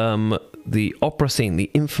the opera scene,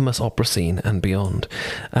 the infamous opera scene and beyond.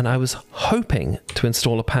 And I was hoping to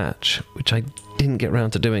install a patch, which I didn't get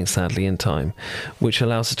round to doing, sadly, in time, which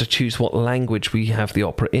allows us to choose what language we have the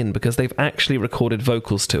opera in, because they've actually recorded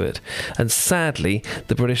vocals to it. And sadly,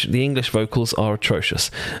 the English vocals are atrocious.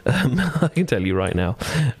 I can tell you right now.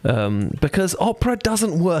 Because opera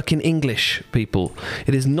doesn't work in English, people.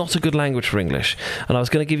 It is not a good language for English. And I was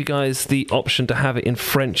going to give you guys the option to have it in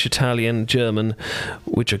French, Italian, German,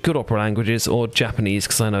 which are good opera languages, or Japanese,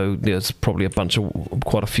 because I know there's probably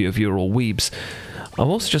quite a few of you are all weebs. I've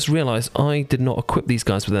also just realised I did not equip these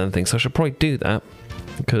guys with anything, so I should probably do that,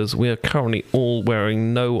 because we are currently all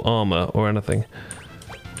wearing no armour or anything,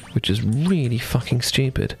 which is really fucking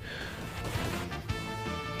stupid.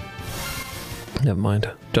 Never mind.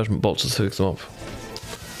 Judgment bolts will soothe them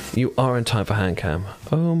off. You are in time for hand cam.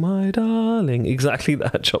 Oh my darling. Exactly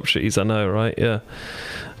that, Chop Cheese, I know, right? Yeah.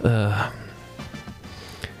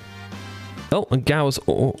 Oh, and Gao's...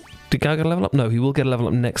 Did Gao get a level up? No, he will get a level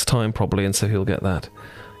up next time, probably, and so he'll get that.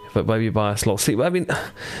 But maybe buy a slot. See, I mean,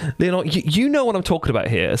 Leonard, you know what I'm talking about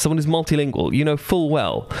here. As someone who's multilingual, you know full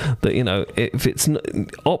well that, you know, if it's...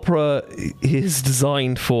 opera is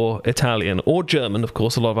designed for Italian or German, of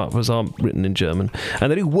course. A lot of operas are written in German. And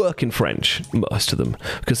they do work in French, most of them,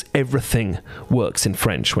 because everything works in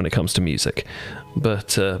French when it comes to music.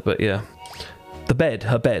 But yeah. Her bed.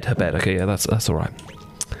 Okay, yeah, that's all right.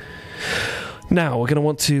 Now, we're going to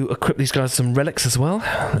want to equip these guys some relics as well.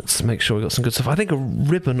 Let's make sure we've got some good stuff. I think a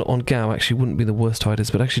ribbon on Gao actually wouldn't be the worst ideas,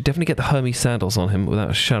 but actually definitely get the Hermes sandals on him without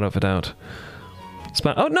a shadow of a doubt.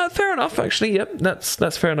 Oh, no, fair enough, actually, yep. That's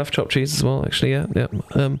fair enough, Chopped Cheese as well, actually, yeah.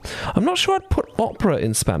 I'm not sure I'd put opera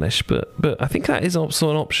in Spanish, but I think that is also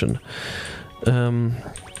an option.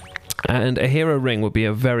 And a hero ring would be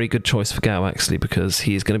a very good choice for Gao, actually, because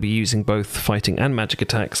he's going to be using both fighting and magic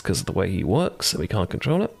attacks because of the way he works, so we can't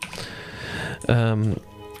control it.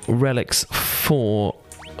 Relics for...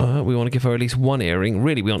 we want to give her at least one earring.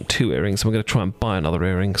 Really, we want 2 earrings, so we're going to try and buy another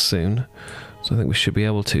earring soon. So I think we should be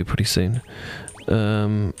able to pretty soon.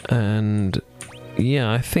 And...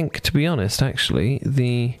 yeah, I think, to be honest, actually,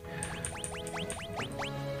 the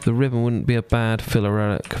ribbon wouldn't be a bad filler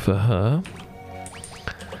relic for her.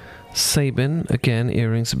 Sabin, again,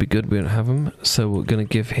 earrings would be good. We don't have them. So we're going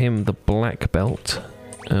to give him the black belt.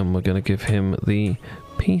 And we're going to give him the...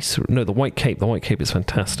 the white cape. The white cape is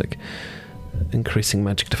fantastic. Increasing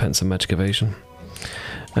magic defense and magic evasion.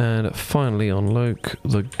 And finally on Loke,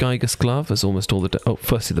 the Gygus glove is almost all the...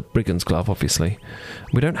 firstly the Brigand's glove, obviously.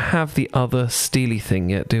 We don't have the other steely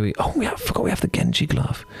thing yet, do we? Oh, I forgot we have the Genji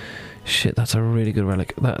glove. Shit, that's a really good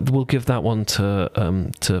relic. We'll give that one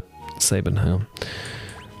to Sabin. Hang on.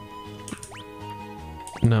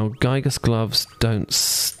 Now, Gygus gloves don't...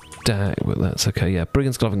 but that's okay, yeah.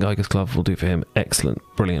 Brigand's glove and Gygus glove will do for him. Excellent.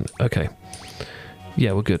 Brilliant. Okay.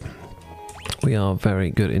 Yeah, we're good. We are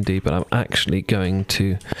very good indeed, but I'm actually going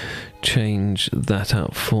to change that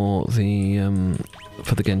out for the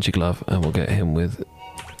Genji glove, and we'll get him with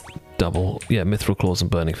double, yeah, Mithril Claws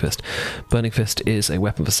and Burning Fist. Burning Fist is a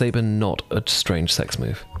weapon for Sabin, not a strange sex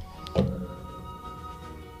move.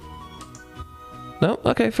 No?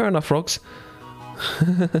 Okay, fair enough, frogs.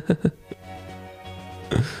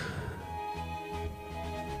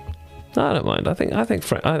 I don't mind. I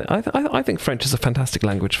think French is a fantastic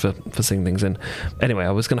language for seeing things in. Anyway,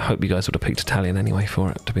 I was going to hope you guys would have picked Italian anyway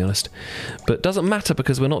for it, to be honest. But it doesn't matter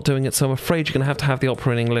because we're not doing it, so I'm afraid you're going to have the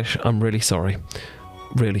opera in English. I'm really sorry.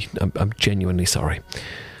 Really, I'm genuinely sorry.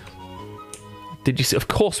 Did you see? Of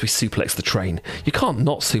course we suplex the train. You can't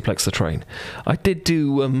not suplex the train. I did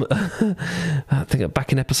do, I think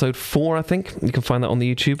back in episode 4, I think. You can find that on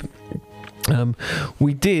the YouTube.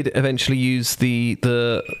 We did eventually use the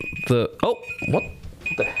oh, what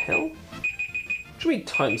the hell? What do you mean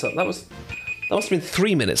time's up? That That must have been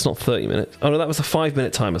 3 minutes, not 30 minutes. Oh no, that was a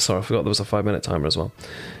 5-minute timer. Sorry, I forgot there was a 5-minute timer as well.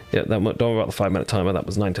 Yeah, don't worry about the 5-minute timer. That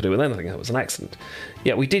was nothing to do with anything. That was an accident.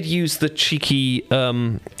 Yeah, we did use the cheeky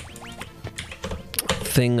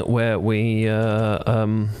thing where we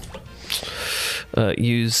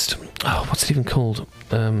used... Oh, what's it even called?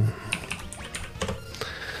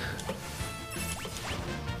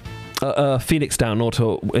 Phoenix down in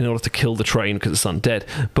order to kill the train because it's undead,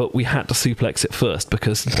 but we had to suplex it first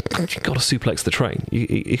because you've got to suplex the train.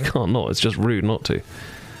 You can't not. It's just rude not to.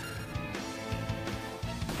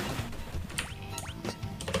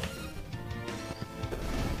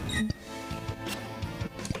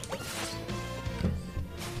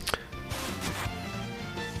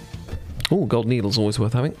 Oh, gold needle's always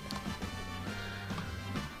worth having.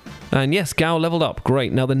 And yes, Gao leveled up.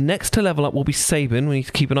 Great. Now the next to level up will be Sabin. We need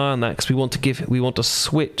to keep an eye on that because we want to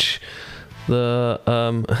switch the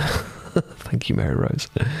thank you, Mary Rose.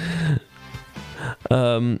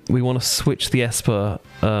 We want to switch the Esper,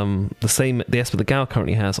 the Esper that Gao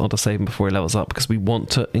currently has onto Sabin before he levels up because we want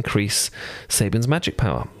to increase Sabin's magic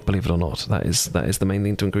power. Believe it or not, that is the main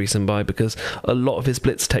thing to increase him by, because a lot of his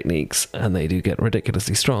blitz techniques, and they do get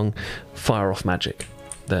ridiculously strong, fire off magic.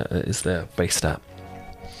 That is their base stat.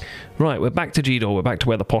 Right, we're back to G-Door. We're back to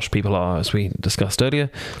where the posh people are, as we discussed earlier.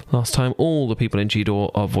 Last time, all the people in G-Door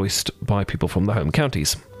are voiced by people from the home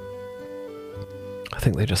counties. I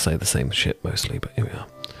think they just say the same shit mostly, but here we are.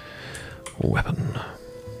 Weapon.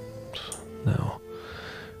 Now,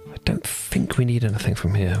 I don't think we need anything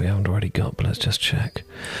from here. We haven't already got, but let's just check.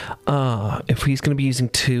 If he's going to be using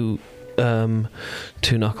two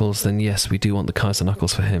knuckles, then yes, we do want the Kaiser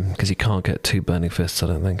knuckles for him, because he can't get 2 burning fists, I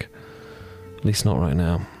don't think. At least not right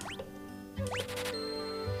now.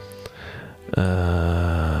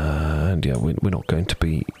 And yeah, we're not going to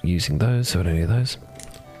be using those, so any of those.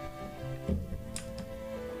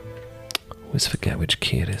 Always forget which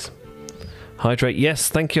key it is. Hydrate, yes,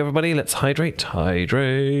 thank you everybody, let's hydrate.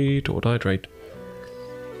 Hydrate, or hydrate.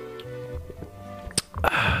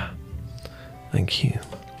 Thank you.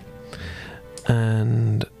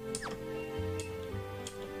 And...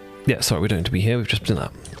 yeah, sorry, we don't need to be here, we've just been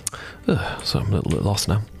that. So I'm a little bit lost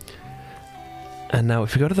now. And now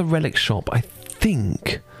if we go to the relic shop, I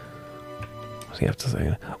think... what do you have to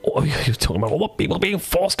say? Oh, you're talking about what, people being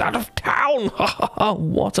forced out of town!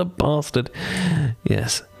 What a bastard.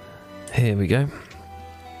 Yes. Here we go.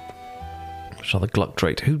 Shall the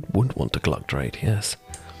Gluckdrate? Who wouldn't want a Gluckdrate? Yes.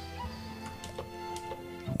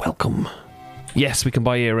 Welcome. Yes, we can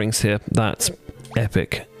buy earrings here. That's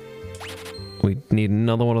epic. We need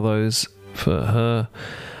another one of those for her.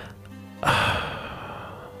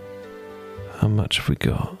 How much have we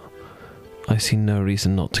got? I see no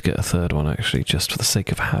reason not to get a third one, actually, just for the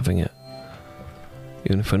sake of having it.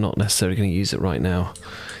 Even if we're not necessarily going to use it right now.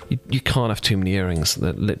 You can't have too many earrings.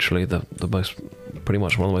 They're literally the most, pretty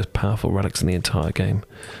much one of the most powerful relics in the entire game.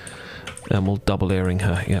 And we'll double earring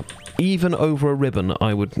her, yeah. Even over a ribbon,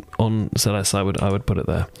 I would, on Celeste, I would put it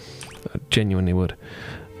there. I genuinely would.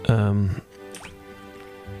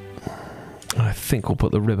 I think we'll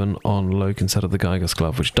put the ribbon on Loke instead of the Geiger's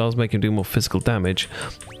glove, which does make him do more physical damage,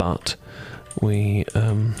 but we...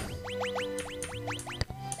 I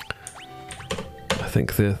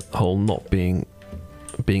think the whole not being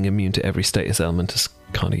immune to every status element is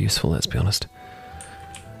kind of useful, let's be honest.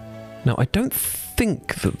 Now, I don't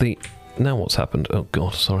think that the... now what's happened? Oh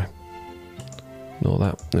god, sorry. Ignore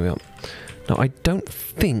that. There we are. Now, I don't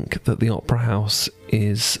think that the Opera House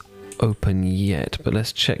is open yet, but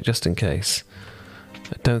let's check just in case.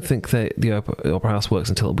 I don't think that the Opera House works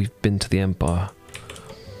until we've been to the Empire.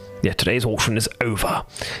 Yeah, today's auction is over.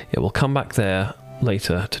 Yeah, we'll come back there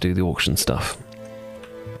later to do the auction stuff.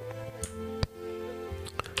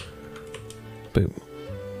 Boom.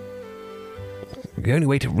 The only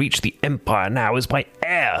way to reach the Empire now is by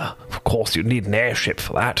air. Of course, you'd need an airship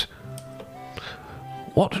for that.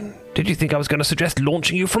 What? Did you think I was going to suggest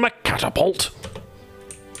launching you from a catapult?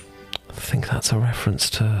 I think that's a reference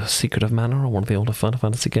to Secret of Mana or one of the older Final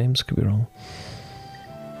Fantasy games. Could be wrong.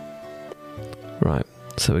 Right,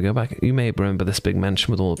 so we go back. You may remember this big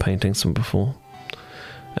mansion with all the paintings from before.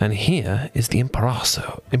 And here is the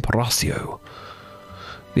Imperacio. The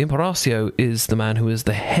Imperacio is the man who is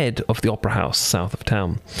the head of the Opera House south of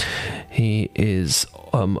town. He is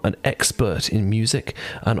an expert in music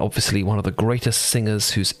and obviously one of the greatest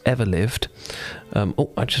singers who's ever lived.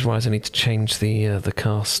 Oh, I just realised I need to change the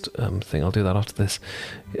cast thing. I'll do that after this.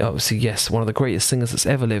 Obviously, yes, one of the greatest singers that's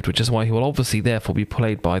ever lived, which is why he will obviously therefore be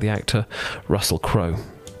played by the actor Russell Crowe.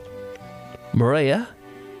 Maria?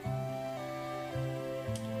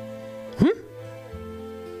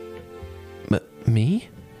 Me?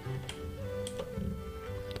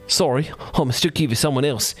 Sorry, I mistook you for someone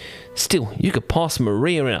else. Still, you could pass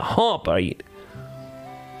Maria in a heartbeat.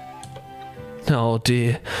 Oh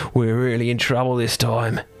dear, we're really in trouble this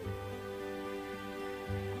time.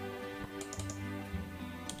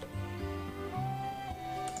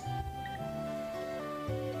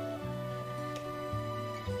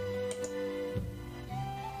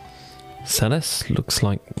 Celeste looks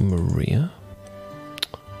like Maria.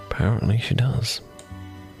 Apparently she does.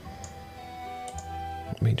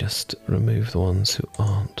 Let me just remove the ones who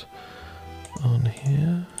aren't on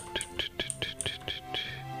here.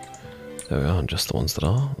 There we are, just the ones that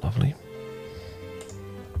are. Lovely.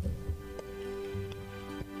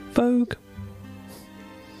 Vogue.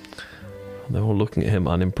 They're all looking at him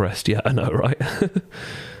unimpressed. Yeah, I know, right?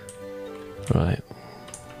 Right.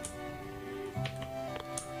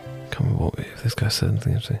 Come on, what if this guy said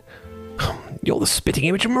anything interesting? You're the spitting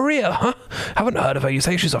image of Maria, huh? Haven't heard of her. You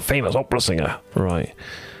say she's a famous opera singer. Right.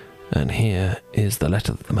 And here is the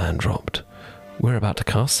letter that the man dropped. We're about to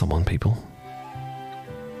cast someone, people.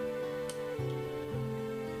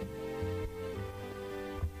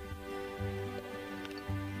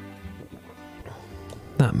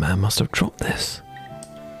 That man must have dropped this.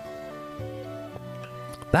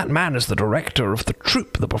 That man is the director of the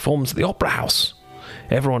troupe that performs at the Opera House.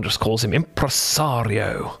 Everyone just calls him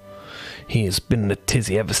Impresario. He has been in a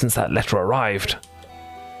tizzy ever since that letter arrived.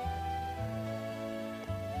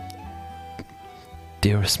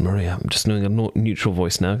 Dearest Maria, I'm just doing a neutral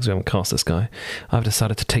voice now because we haven't cast this guy. I've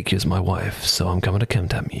decided to take you as my wife, so I'm coming to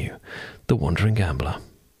condemn you, the wandering gambler.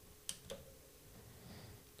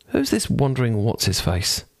 Who's this wandering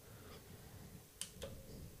what's-his-face?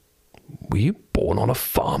 Were you born on a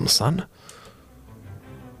farm, son?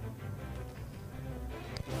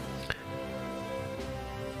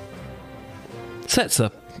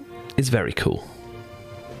 Setzer is very cool.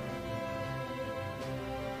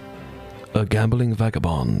 A gambling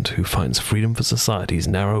vagabond who finds freedom for society's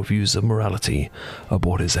narrow views of morality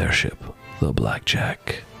aboard his airship, the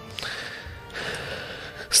Blackjack.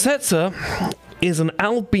 Setzer is an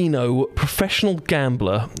albino professional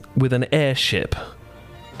gambler with an airship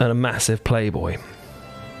and a massive playboy.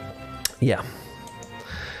 Yeah.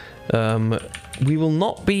 We will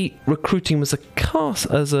not be recruiting him as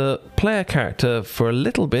a player character for a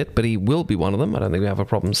little bit, but he will be one of them. I don't think we have a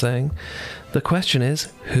problem saying. The question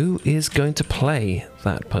is, who is going to play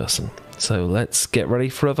that person? So let's get ready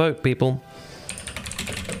for a vote, people.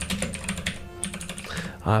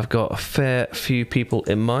 I've got a fair few people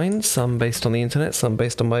in mind, some based on the internet, some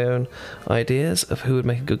based on my own ideas of who would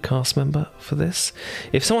make a good cast member for this.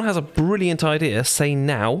 If someone has a brilliant idea, say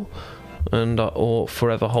now, and or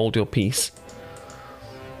forever hold your peace.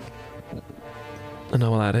 And I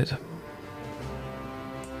will add it.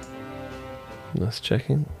 Just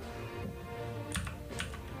checking.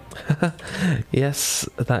 Yes,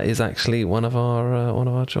 that is actually one of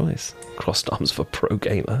our choice. Crossed arms for pro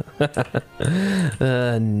gamer.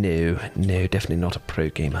 No, definitely not a pro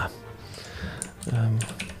gamer.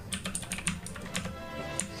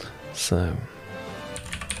 So.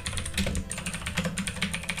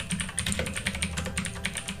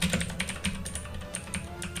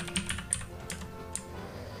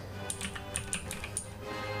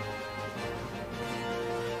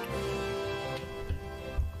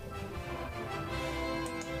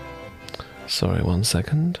 Sorry, 1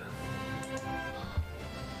 second.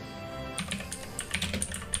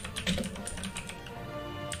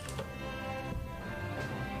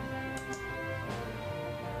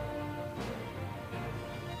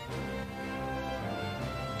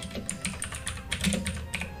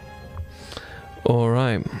 All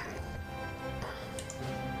right.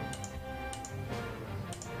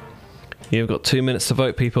 You've got 2 minutes to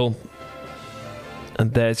vote, people.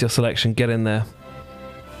 And there's your selection. Get in there.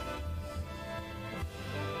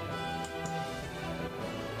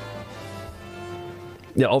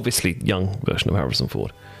 Yeah, obviously young version of Harrison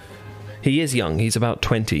Ford. He is young. He's about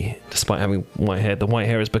 20, despite having white hair. The white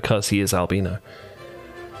hair is because he is albino.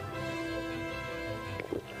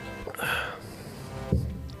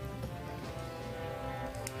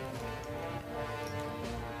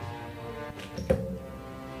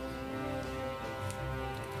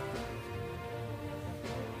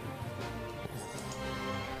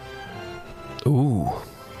 Ooh.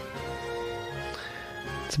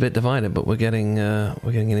 It's a bit divided, but we're getting an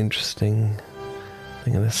interesting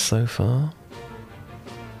thing of this so far.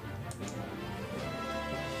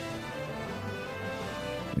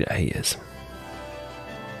 Yeah, he is.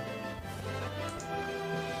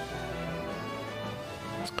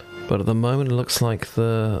 But at the moment, it looks like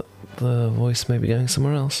the voice may be going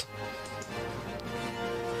somewhere else.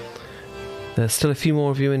 There's still a few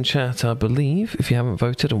more of you in chat, I believe. If you haven't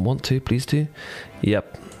voted and want to, please do.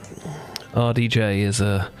 Yep.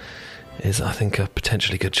 RDJ is I think a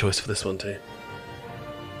potentially good choice for this one too.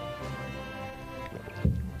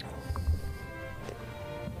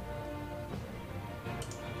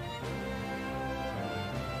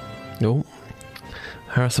 Oh,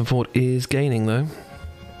 Harrison Ford is gaining though.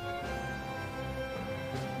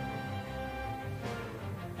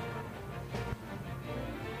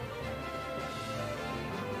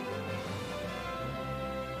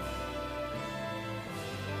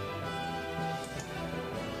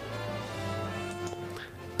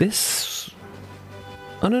 This,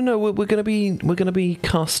 I don't know. We're gonna be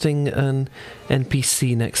casting an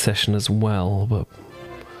NPC next session as well, but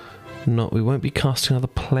we won't be casting another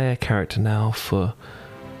player character now for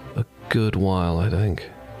a good while, I think.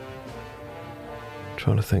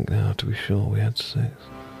 Trying to think now, to be sure we had 6.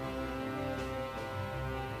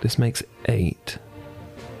 This makes 8.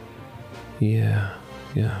 Yeah.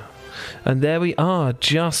 And there we are,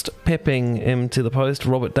 just pipping him to the post.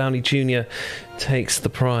 Robert Downey Jr. takes the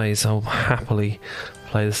prize. I'll happily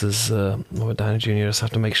play this as Robert Downey Jr. I just have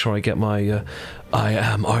to make sure I get my I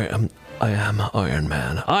am Iron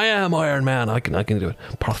Man. I am Iron Man. I can do it.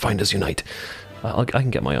 Pathfinders unite. I can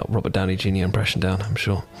get my Robert Downey Jr. impression down, I'm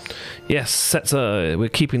sure. Yes, Setzer, we're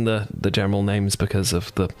keeping the general names because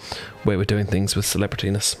of the way we're doing things with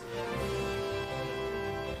celebrityness.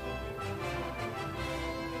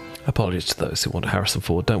 Apologies to those who want Harrison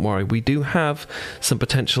Ford. Don't worry, we do have some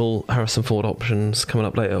potential Harrison Ford options coming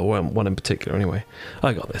up later, or one in particular anyway.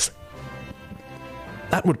 I got this.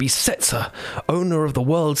 That would be Setzer, owner of the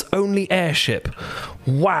world's only airship.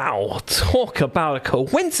 Wow, talk about a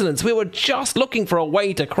coincidence. We were just looking for a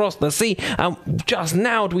way to cross the sea, and just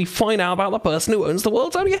now do we find out about the person who owns the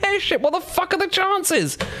world's only airship. What the fuck are the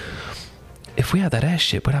chances? If we had that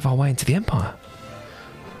airship, we'd have our way into the Empire.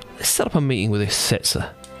 Let's set up a meeting with this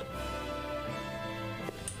Setzer.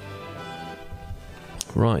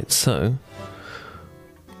 Right, so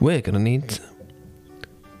we're going to need...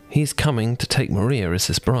 He's coming to take Maria as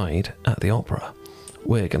his bride at the opera.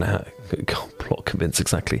 We're going to have... plot convince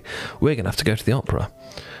exactly. We're going to have to go to the opera.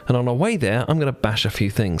 And on our way there, I'm going to bash a few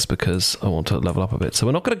things because I want to level up a bit. So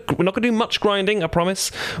we're not going to do much grinding, I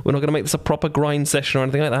promise. We're not going to make this a proper grind session or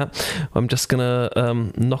anything like that. I'm just going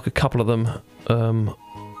to knock a couple of them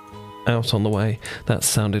out on the way. That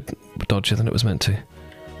sounded dodgier than it was meant to.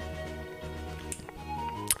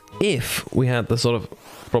 If we had the sort of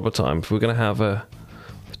proper time, if we're going to have a...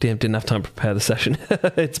 DM didn't have time to prepare the session.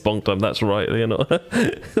 It's bonk time, that's right, you know.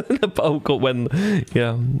 Oh God,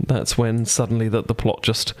 that's when suddenly the plot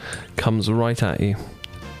just comes right at you.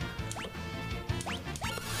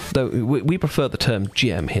 Though we prefer the term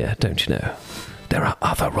GM here, don't you know? There are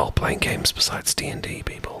other role-playing games besides D&D,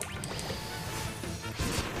 people.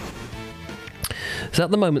 So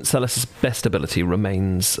at the moment, Celis's best ability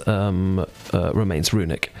remains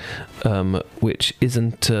Runic, which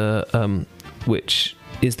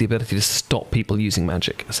is the ability to stop people using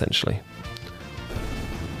magic, essentially.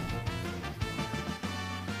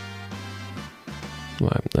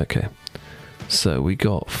 Right, okay. So we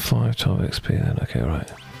got 5, 12 XP then. Okay, right.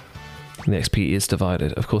 And the XP is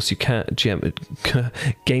divided. Of course, you can't...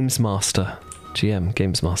 Games Master. GM,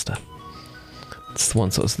 Games Master. It's the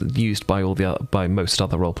one sort of used by by most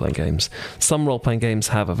other role-playing games. Some role-playing games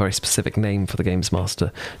have a very specific name for the Games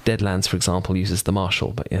Master. Deadlands, for example, uses the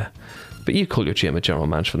Marshal, but yeah. But you call your GM a General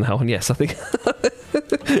Manager from now on. Yes, I think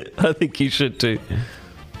I think you should too.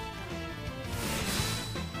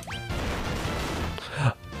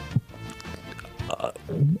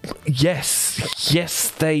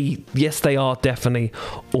 Yes, they are definitely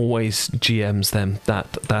always GMs. Them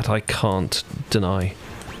that I can't deny.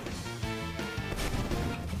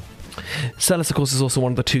 Celis, of course, is also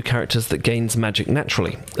one of the 2 characters that gains magic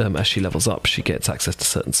naturally. As she levels up, she gets access to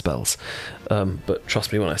certain spells. But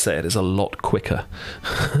trust me when I say it is a lot quicker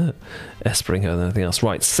espering her than anything else.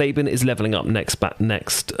 Right, Sabin is leveling up next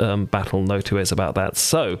battle. No 2 ways about that.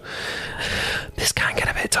 So, this can get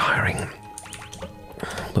a bit tiring.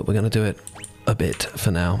 But we're going to do it a bit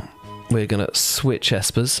for now. We're going to switch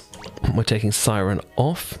espers. We're taking Siren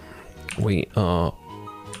off. We are...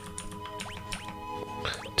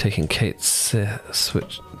 taking Kate Sith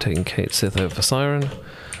over Siren.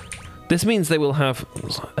 This means they will have...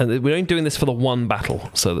 And we're only doing this for the one battle,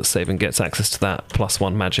 so that Sabin gets access to that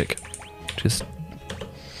 +1 magic. Which is...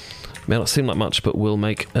 may not seem like much, but will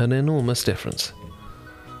make an enormous difference.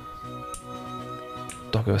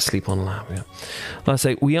 Doggo asleep on lap, yeah. Like I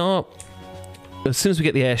say, we are as soon as we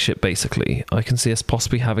get the airship, basically, I can see us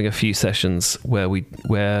possibly having a few sessions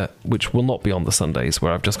which will not be on the Sundays,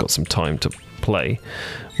 where I've just got some time to play,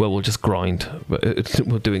 where we'll just grind.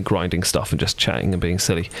 We're doing grinding stuff and just chatting and being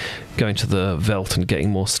silly, going to the Veld and getting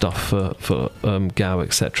more stuff for Gao,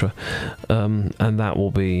 etc. And that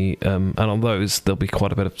will be, and on those there'll be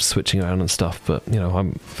quite a bit of switching around and stuff. But you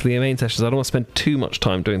know, for the main sessions, I don't want to spend too much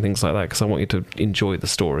time doing things like that because I want you to enjoy the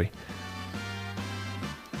story.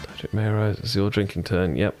 Mero, it's your drinking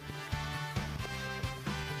turn, yep.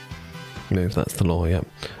 Move, that's the law, yep.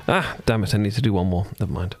 Ah, damn it, I need to do one more.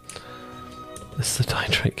 Never mind. This is the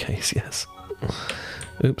titrate case, yes.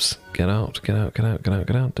 Oops, get out.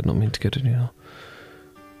 Did not mean to go to New York.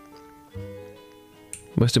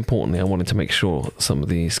 Most importantly, I wanted to make sure some of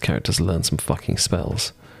these characters learn some fucking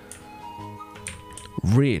spells.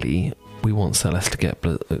 Really, we want Celeste to get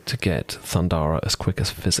Thundara as quick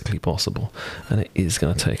as physically possible, and it is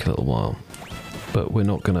going to take a little while. But we're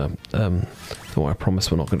not going to, I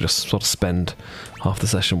promise we're not going to just sort of spend half the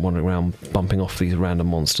session wandering around bumping off these random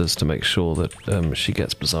monsters to make sure that she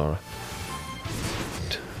gets Bizarra.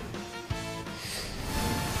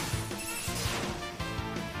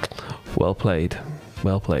 Well played,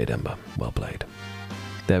 Ember, well played.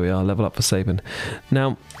 There we are, level up for Sabin.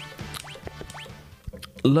 Now,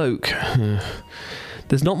 Loke,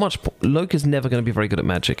 there's not much. Loke is never going to be very good at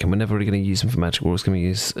magic, and we're never really going to use him for magic. We're always going to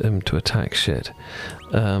use him to attack shit.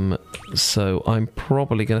 So I'm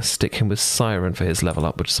probably going to stick him with Siren for his level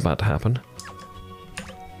up, which is about to happen.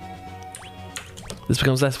 This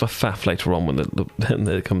becomes less of a faff later on when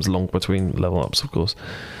there comes long between level ups, of course.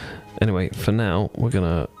 Anyway, for now, we're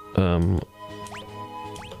going to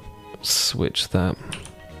switch that.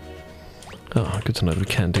 Oh, good to know that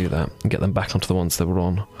we can do that and get them back onto the ones they were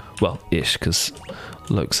on. Well, ish, because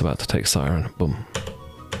Loke's about to take Siren. Boom.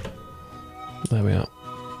 There we are.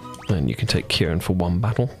 And you can take Kieran for one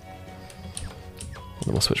battle. And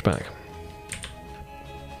then we'll switch back.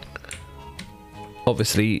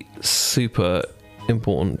 Obviously, super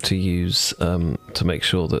important to use to make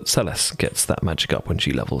sure that Celeste gets that magic up when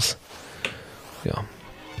she levels. Yeah.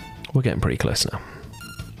 We're getting pretty close now.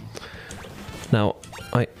 Now,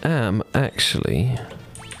 I am actually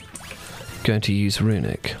going to use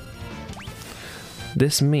Runic.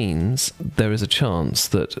 This means there is a chance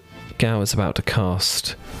that Gao is about to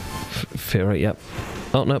cast Fury. Yep.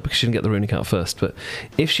 Oh no, because she didn't get the Runic out first. But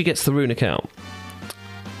if she gets the Runic out,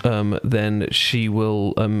 then she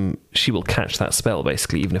will catch that spell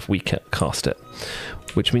basically, even if we cast it.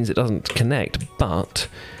 Which means it doesn't connect, but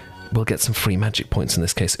we'll get some free magic points in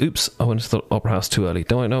this case. Oops, I went to the Opera House too early.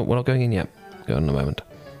 Don't I know? We're not going in yet. Go in a moment.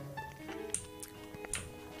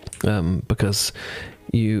 Because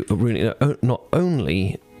you really not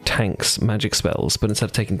only tanks magic spells, but instead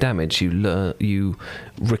of taking damage, you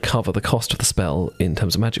recover the cost of the spell in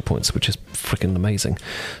terms of magic points, which is freaking amazing.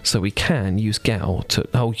 So we can use Gao to.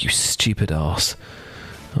 Oh, you stupid ass!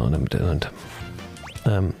 Oh no, didn't.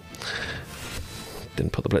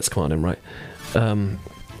 Didn't put the Blitz command in right.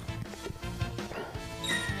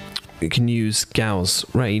 You can use Gao's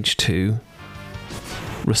Rage to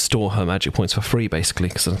restore her magic points for free, basically,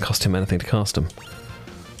 because it doesn't cost him anything to cast them.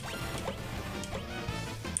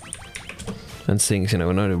 And seeing as,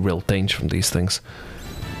 we're not in real danger from these things,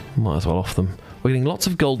 might as well off them. We're getting lots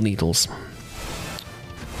of gold needles.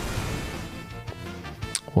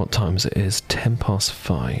 What time is it? It is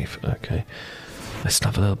 5:10. Okay. I still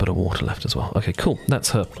have a little bit of water left as well. Okay, cool.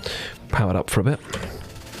 That's her powered up for a bit.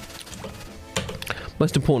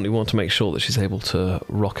 Most importantly, we want to make sure that she's able to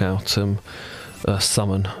rock out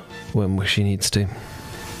summon when she needs to.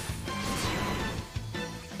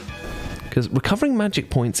 Because recovering magic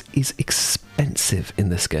points is expensive in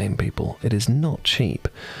this game, people. It is not cheap.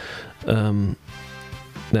 There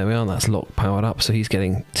we are, that's Locke powered up, so he's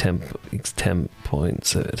getting 10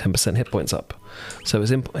 points, 10% hit points up. So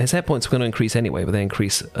his hit points are going to increase anyway, but they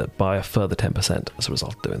increase by a further 10% as a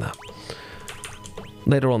result of doing that.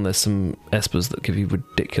 Later on, there's some espers that give you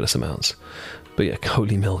ridiculous amounts. But yeah,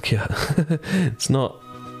 holy milk, yeah. It's not...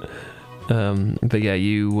 but yeah,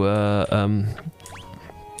 you... I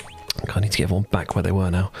need to get everyone back where they were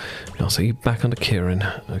now. So you back onto Kieran,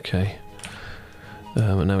 okay.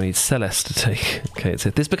 And now we need Celeste to take... Okay, so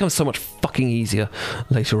this becomes so much fucking easier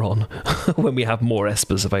later on when we have more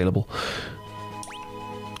espers available.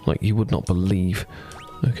 Like, you would not believe.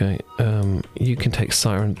 Okay, you can take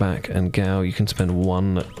Siren back, and Gao, you can spend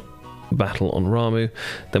one battle on Ramu.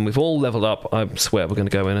 Then we've all leveled up. I swear we're going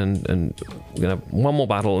to go in and we're going to have one more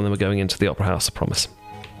battle, and then we're going into the Opera House, I promise.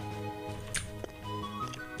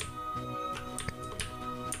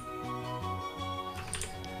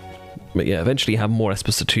 But yeah, eventually you have more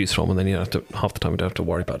espers to choose from, and then you have to, half the time you don't have to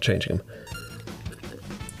worry about changing them.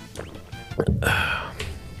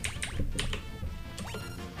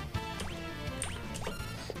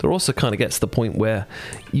 There also kind of gets to the point where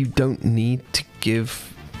you don't need to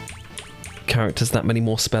give characters that many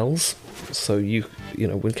more spells. So you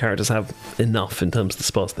know, when characters have enough in terms of the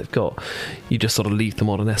spells they've got, you just sort of leave them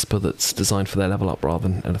on an esper that's designed for their level up rather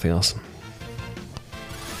than anything else.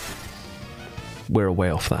 We're a way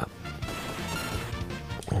off that.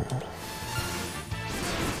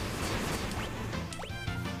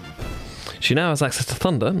 She now has access to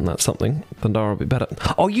Thunder, and that's something. Thundara will be better.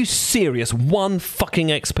 Are you serious? 1 fucking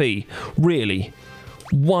XP? Really?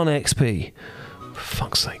 1 XP? For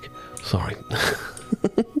fuck's sake. Sorry.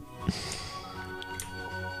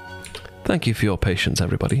 Thank you for your patience,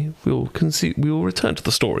 everybody. We will return to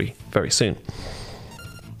the story very soon.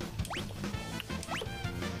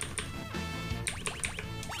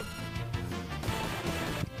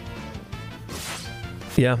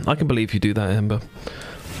 Yeah, I can believe you do that, Ember.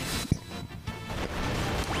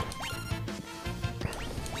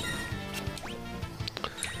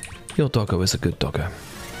 Your doggo is a good doggo.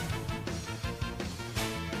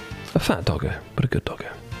 A fat doggo, but a good doggo.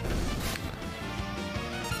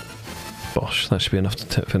 Bosh, that should be enough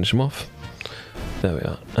to finish him off. There we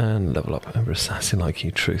are. And level up. Ember Assassin like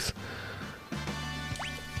you, truth.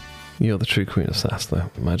 You're the true queen of sass, though.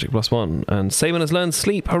 Magic +1. And Saban has learned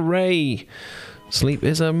sleep. Hooray! Sleep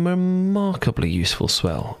is a remarkably useful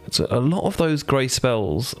spell. It's a lot of those grey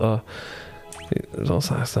spells are... What's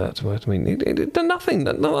that? I mean, it nothing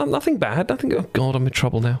bad. Nothing. Oh God, I'm in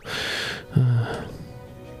trouble now.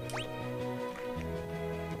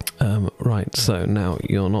 Right. So now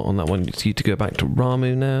you're not on that one. You need to go back to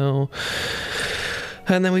Ramu now,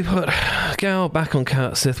 and then we put Gao back on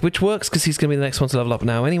Sith, which works because he's going to be the next one to level up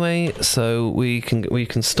now anyway. So we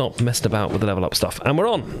can stop messing about with the level up stuff, and we're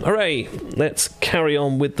on. Hooray! Let's carry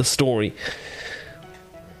on with the story.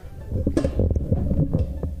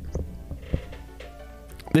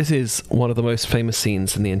 This is one of the most famous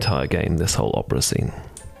scenes in the entire game, this whole opera scene.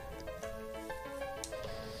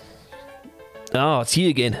 Ah, it's you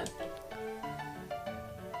again.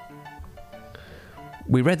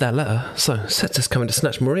 We read that letter, so Setza's coming to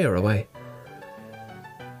snatch Maria away.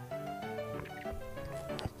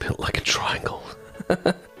 Built like a triangle.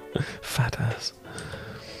 Fat ass.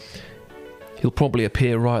 He'll probably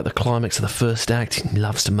appear right at the climax of the first act. He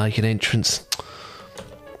loves to make an entrance.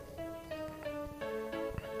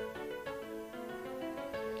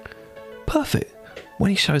 Perfect. When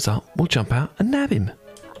he shows up, we'll jump out and nab him.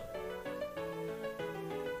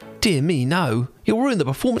 Dear me, no. He'll ruin the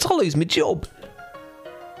performance. I'll lose my job.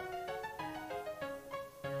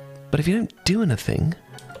 But if you don't do anything...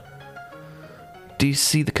 Do you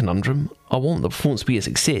see the conundrum? I want the performance to be a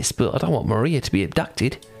success, but I don't want Maria to be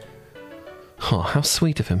abducted. Oh, how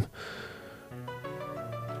sweet of him.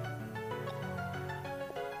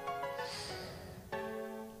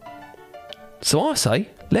 So I say,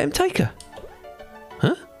 let him take her.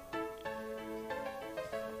 Huh?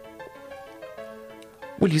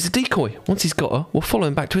 We'll use a decoy. Once he's got her, we'll follow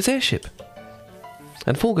him back to his airship.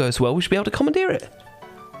 And if all goes well, we should be able to commandeer it.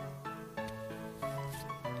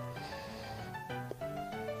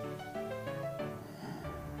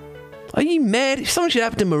 Are you mad? If something should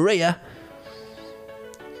happen to Maria...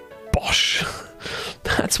 Bosh.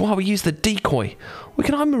 That's why we use the decoy. We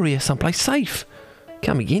can hide Maria someplace safe.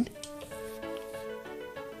 Come again.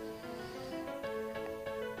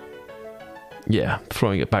 Yeah,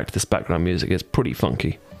 throwing it back to this background music is pretty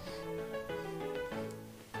funky.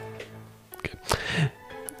 Okay.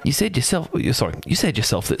 You said yourself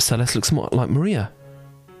that Celeste looks more like Maria.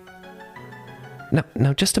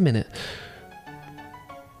 Now, just a minute.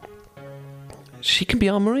 She can be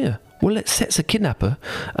our Maria. We'll let Setsa kidnap her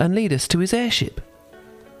and lead us to his airship.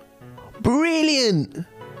 Brilliant!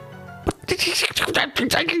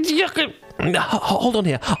 Hold on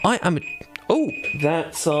here. I am... Oh,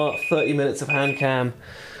 that's our 30 minutes of hand cam.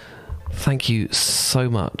 Thank you so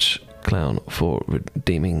much, Clown, for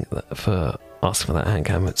redeeming that, for asking for that hand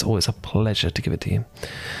cam. It's always a pleasure to give it to you.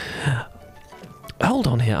 Hold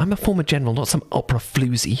on here. I'm a former general, not some opera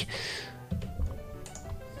floozy.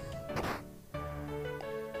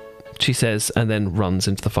 She says, and then runs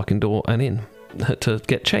into the fucking door and in to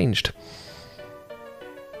get changed.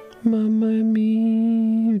 Mamma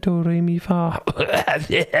mia, do re mi fa.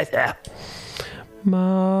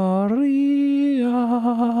 Maria.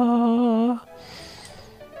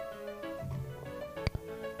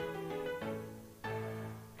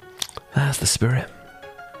 That's the spirit.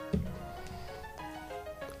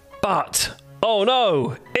 But, Oh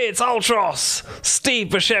no! It's Ultros! Steve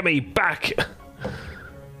Buscemi back!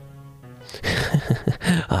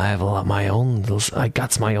 I got my own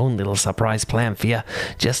little surprise plan for you,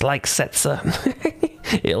 just like Setzer.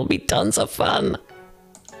 It'll be tons of fun.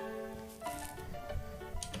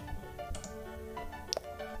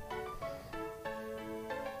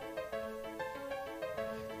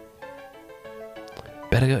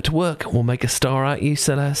 Better go to work. We'll make a star out of you,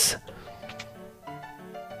 Celeste.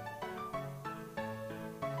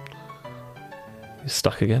 You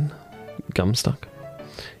stuck again? Gum stuck?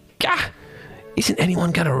 Gah! Isn't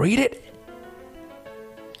anyone gonna read it?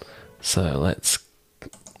 So let's,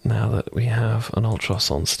 now that we have an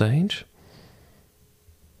Ultros on stage,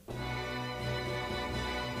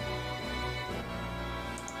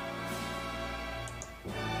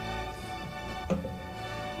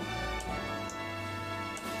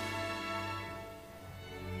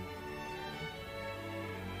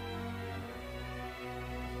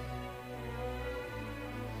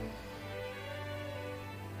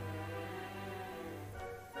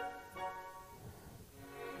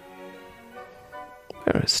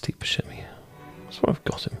 where is Steve Buscemi? That's where I've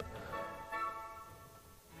got him.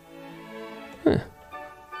 Huh.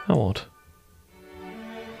 How odd.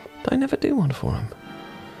 Did I never do one for him?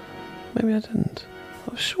 Maybe I didn't.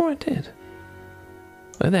 I was sure I did.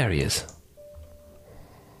 Oh, there he is.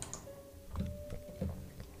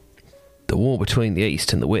 The war between the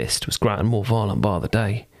East and the West was growing more violent by the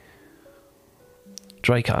day.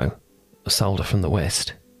 Draco, a soldier from the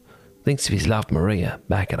West, thinks of his love Maria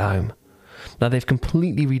back at home. Now they've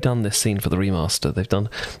completely redone this scene for the remaster. They've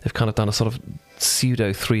kind of done a sort of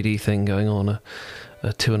pseudo 3D thing going on, a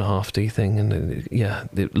 2.5D thing, and yeah,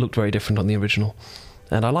 it looked very different on the original,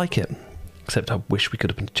 and I like it. Except I wish we could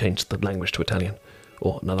have changed the language to Italian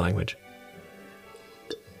or another language.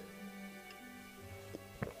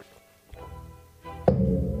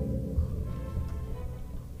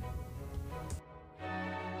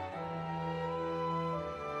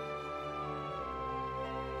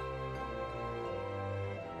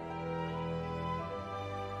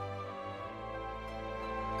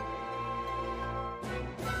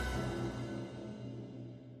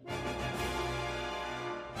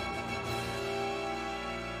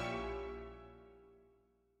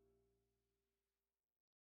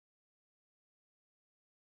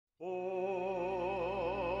 Oh,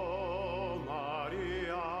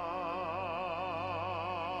 Maria,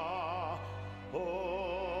 oh,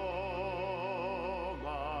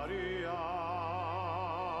 Maria,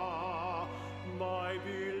 my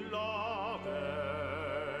beloved,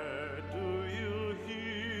 do you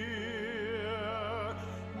hear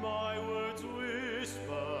my words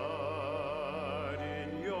whispered in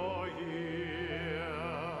your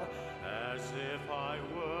ear, as if I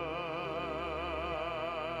were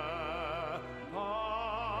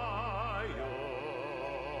by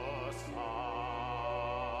your side.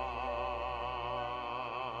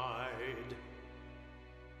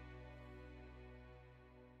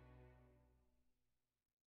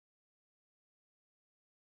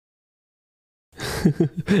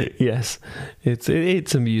 Yes,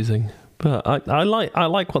 it's amusing, but I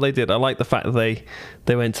like what they did. I like the fact that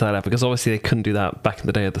they went to that out, because obviously they couldn't do that back in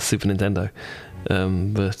the day of the Super Nintendo.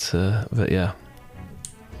 But yeah.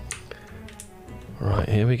 Right,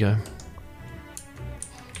 here we go.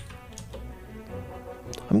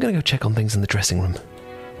 I'm gonna go check on things in the dressing room.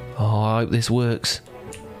 Oh, I hope this works.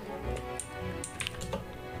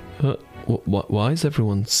 Why is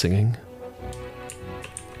everyone singing?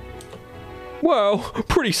 Wow,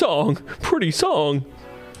 pretty song, pretty song.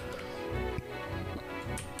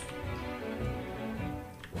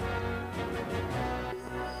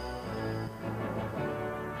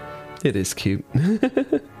 It is cute.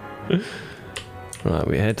 Right,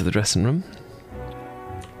 we head to the dressing room.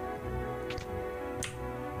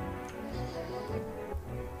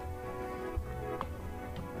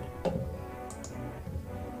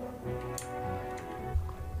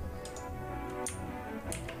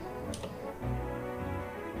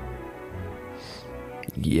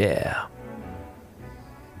 Yeah.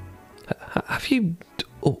 Have you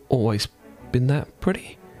always been that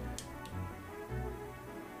pretty?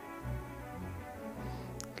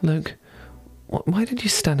 Luke, why did you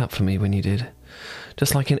stand up for me when you did?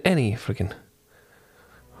 Just like in any friggin'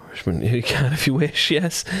 Irishman, you can if you wish,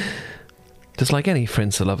 yes. Just like any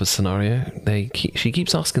friends to lovers scenario, she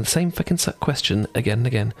keeps asking the same fucking question again and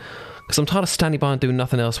again. Because I'm tired of standing by and doing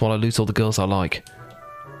nothing else while I lose all the girls I like.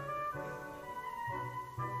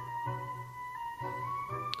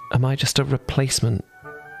 Am I just a replacement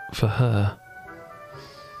for her?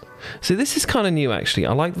 See, this is kind of new, actually.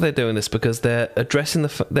 I like that they're doing this because they're addressing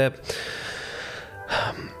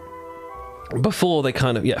before they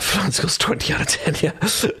kind of, yeah, Florence scores 20 out of 10, yeah.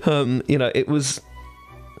 You know, it was,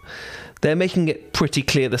 they're making it pretty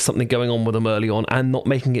clear there's something going on with them early on, and not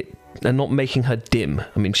making her dim.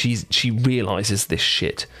 I mean, she realises this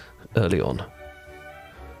shit early on.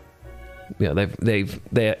 Yeah,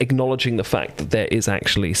 they're acknowledging the fact that there is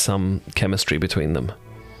actually some chemistry between them,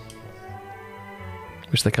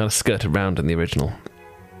 which they kind of skirted around in the original.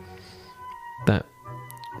 That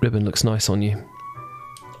ribbon looks nice on you.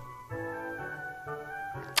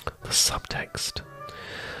 The subtext.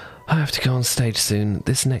 I have to go on stage soon.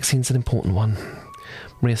 This next scene's an important one.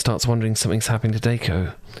 Maria starts wondering something's happening to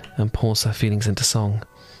Dako and pours her feelings into song.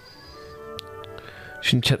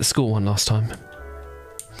 She didn't check the school one last time.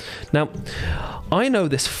 Now, I know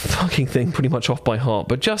this fucking thing pretty much off by heart,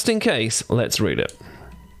 but just in case, let's read it.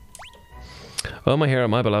 Oh, my hero,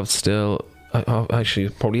 my beloved, still... actually,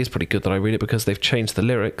 it probably is pretty good that I read it, because they've changed the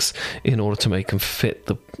lyrics in order to make them fit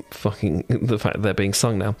the fact they're being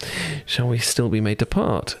sung now. Shall we still be made to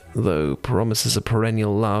part? Though promises a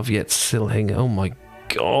perennial love, yet still hang... Oh my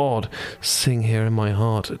God! Sing here in my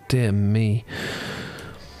heart, dear me.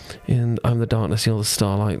 And I'm the darkness, you're the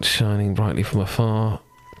starlight, shining brightly from afar.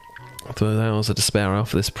 Though the hours of despair, I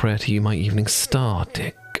offer this prayer to you, my evening star,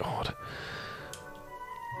 dear God.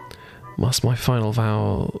 Must my final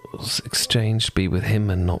vows exchanged be with him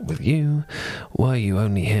and not with you? Were you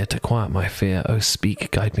only here to quiet my fear? Oh,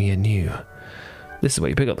 speak, guide me anew. This is where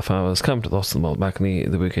you pick up the flowers, come to the host of the mold balcony,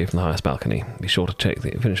 the bouquet from the highest balcony. Be sure to check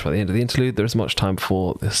the finish by the end of the interlude. There is much time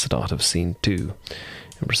before the start of scene 2.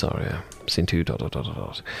 Impresario. Scene 2, ...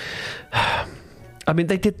 I mean,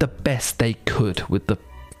 they did the best they could with the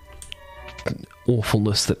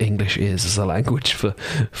awfulness that English is as a language for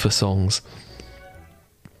songs.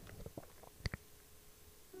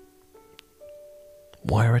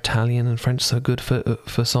 Why are Italian and French so good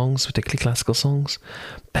for songs, particularly classical songs?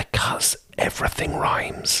 Because everything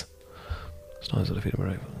rhymes. At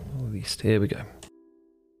least, here we go.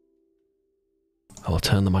 I will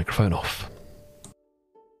turn the microphone off.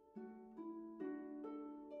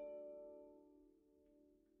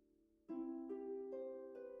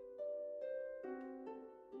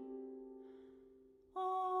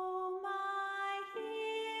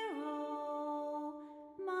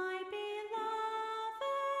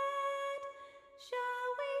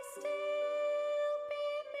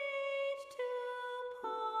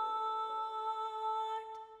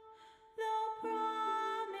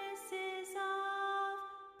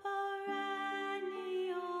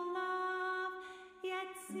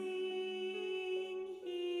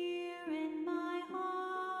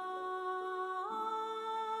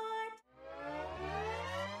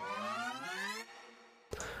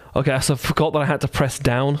 Okay, so I forgot that I had to press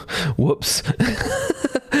down. Whoops.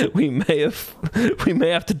 we may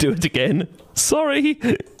have to do it again. Sorry.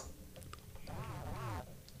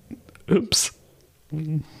 Oops.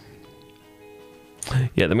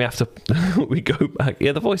 Yeah, then we have to we go back.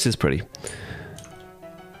 Yeah, the voice is pretty.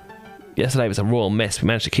 Yesterday was a royal mess. We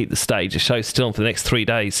managed to keep the stage. The show's still on for the next 3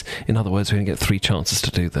 days. In other words, we're going to get 3 chances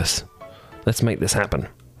to do this. Let's make this happen.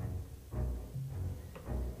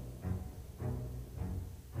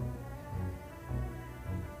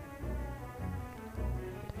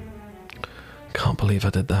 Can't believe I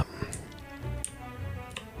did that.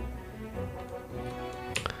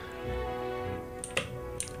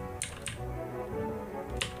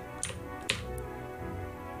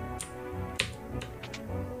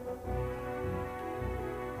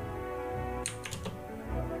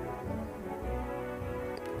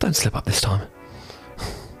 Don't slip up this time.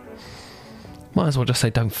 Might as well just say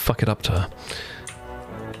don't fuck it up to her.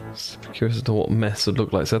 Curious as to what mess would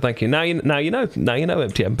look like. So thank you. Now you know. Empty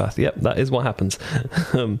empath. Yep, that is what happens.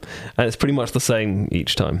 And it's pretty much the same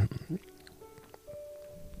each time.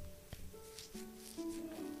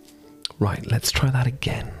 Right, let's try that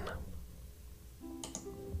again.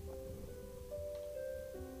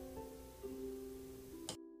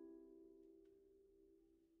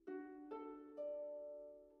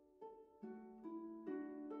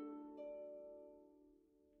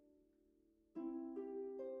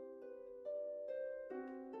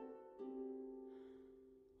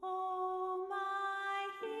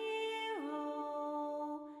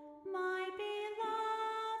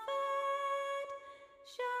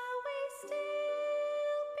 Shall we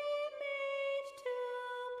still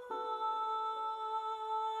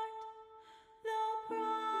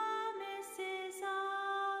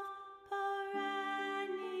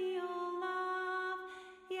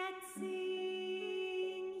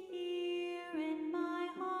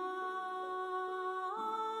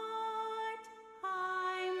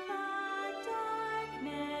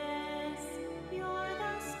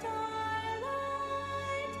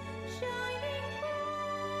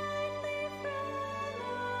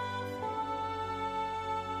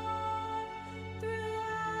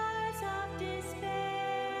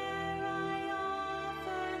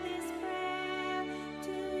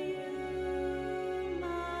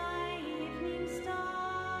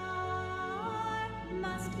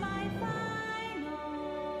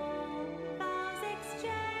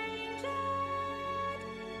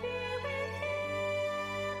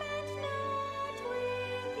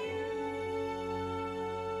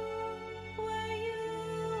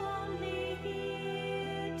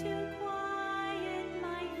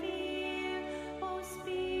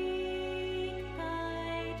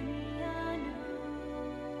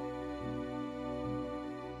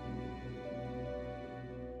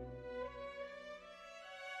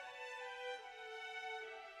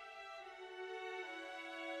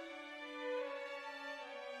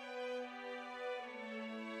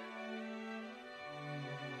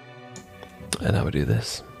And now we do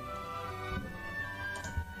this.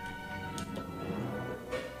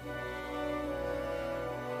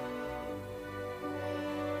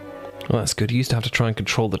 Well, that's good. You used to have to try and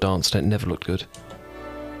control the dance, and it never looked good.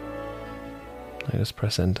 I just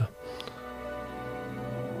press enter.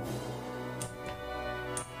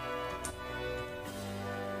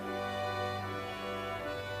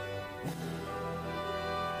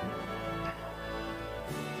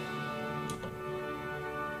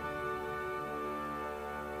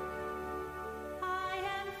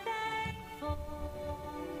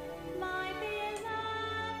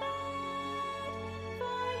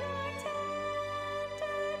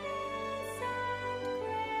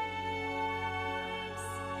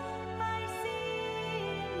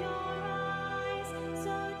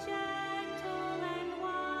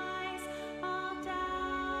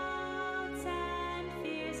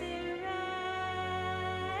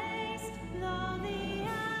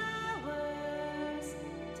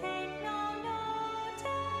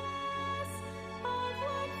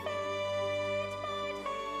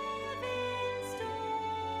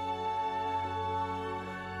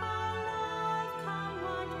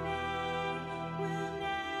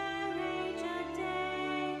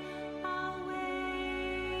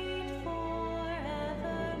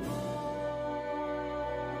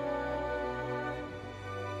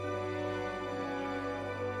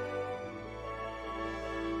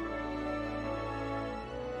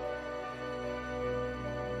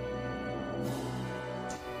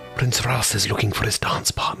 Prince Ras is looking for his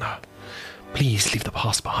dance partner. Please leave the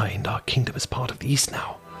past behind. Our kingdom is part of the East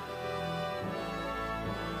now.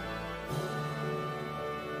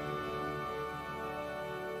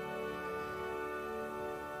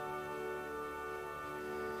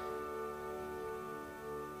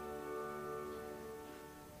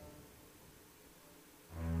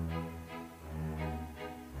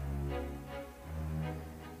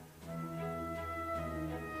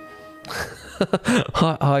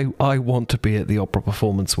 I want to be at the opera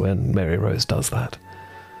performance when Mary Rose does that.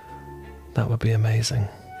 That would be amazing.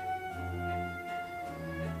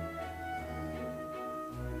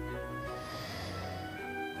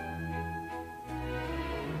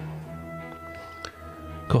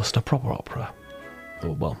 Of course, in a proper opera,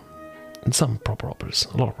 or well, in some proper operas,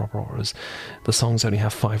 a lot of proper operas, the songs only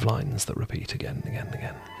have 5 lines that repeat again and again and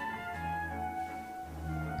again.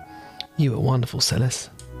 You were wonderful, Celis.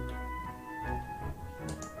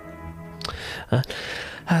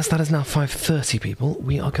 As that is now 5:30, people,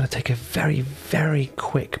 we are going to take a very, very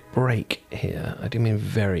quick break here. I do mean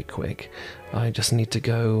very quick. I just need to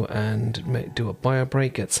go and do a bio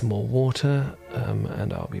break, get some more water,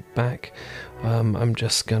 and I'll be back. I'm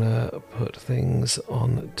just going to put things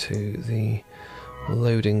onto the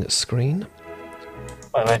loading screen.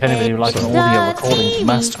 Well, if anybody would like an audio recording to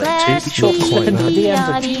masturbate to, be sure to slip into the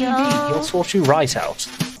DMs of GED. He'll sort you right out.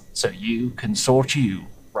 So you can sort you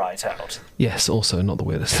right out. Yes, also not the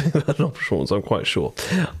weirdest thing about an opera performance, I'm quite sure.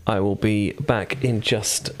 I will be back in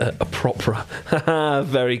just a proper.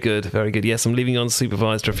 Very good, very good. Yes, I'm leaving you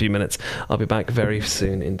unsupervised for a few minutes. I'll be back very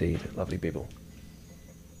soon indeed. Lovely people.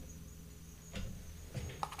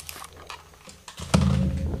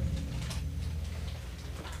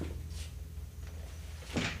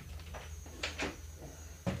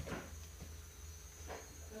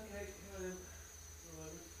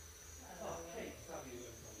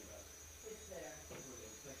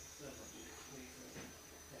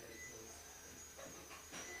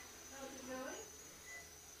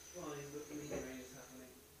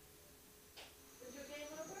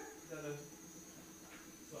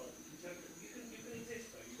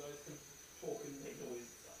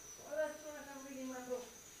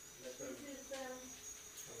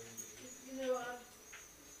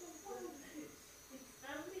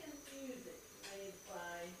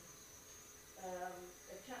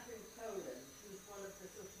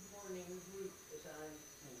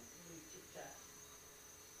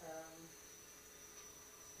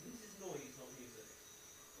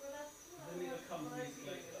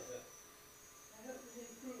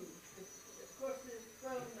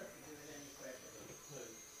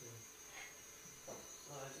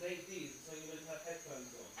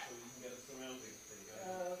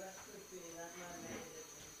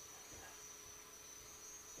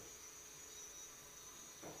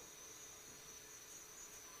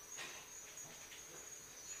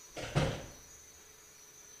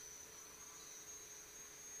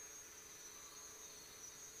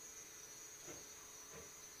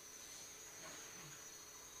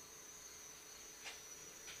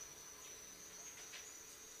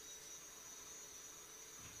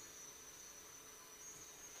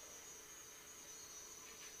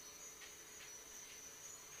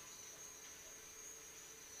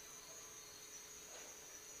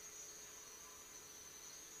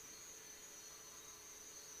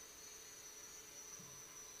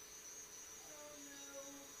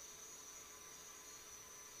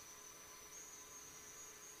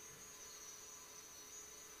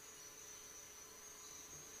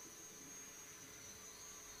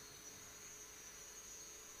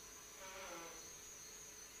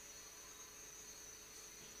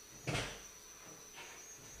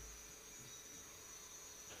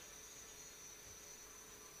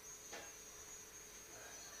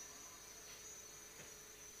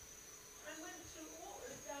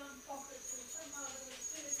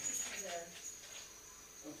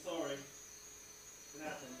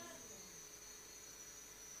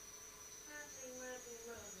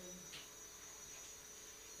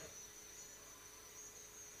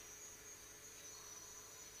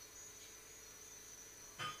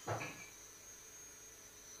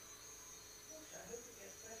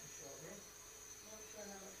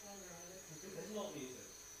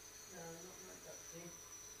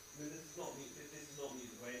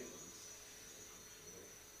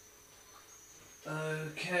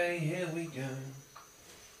 Okay, here we go.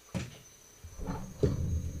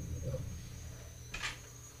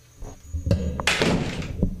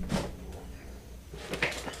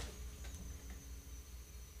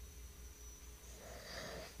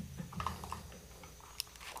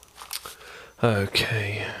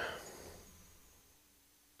 Okay.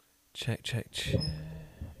 Check, check, check.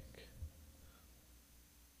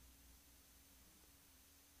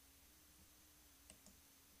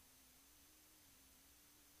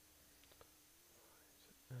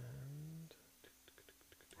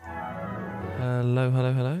 Hello,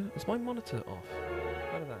 hello, hello. Is my monitor off?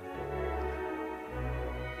 How did that happen?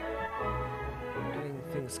 I'm getting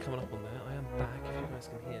things coming up on there. I am back, if you guys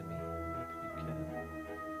can hear me. I hope you can.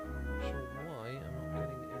 Not sure why I'm not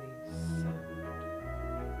getting any sound.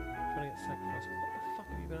 I'm trying to get sacrificed. What the fuck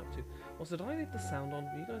have you been up to? Also, did I leave the sound on?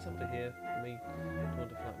 Were you guys able to hear me talking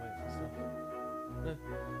to flatmates and stuff? No,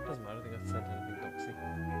 doesn't matter. I don't think I sent anything doxy.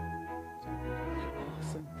 Oh,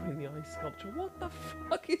 some really ice sculpture. What the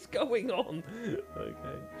fuck is going on?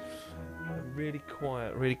 Okay. Really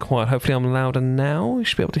quiet, really quiet. Hopefully I'm louder now. You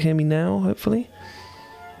should be able to hear me now, hopefully.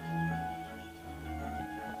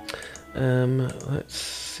 Let's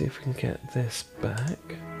see if we can get this back.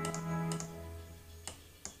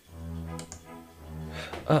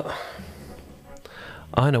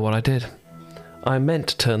 I know what I did. I meant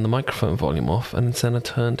to turn the microphone volume off, and instead I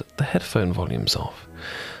turned the headphone volumes off.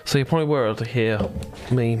 So you probably were able to hear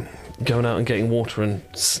me going out and getting water and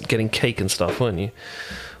getting cake and stuff, weren't you?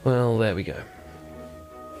 Well, there we go.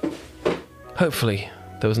 Hopefully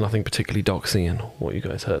there was nothing particularly doxy in what you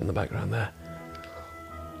guys heard in the background there.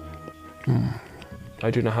 I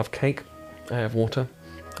do not have cake, I have water,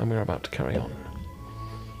 and we're about to carry on.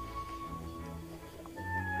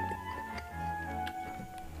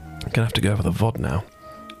 I'm gonna have to go over the VOD now.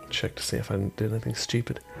 Check to see if I did anything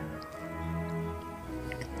stupid.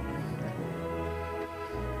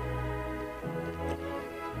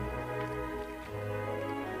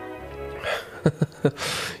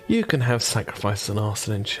 You can have sacrifices and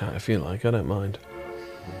arson in chat if you like, I don't mind.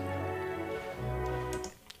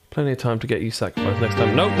 Plenty of time to get you sacrificed next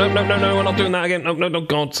time. No, no, no, no, no, we're not doing that again. No, no, no,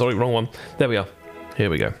 God, sorry, wrong one. There we are. Here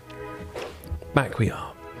we go. Back we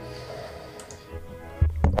are.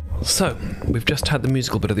 So, we've just had the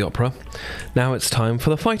musical bit of the opera. Now it's time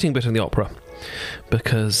for the fighting bit of the opera.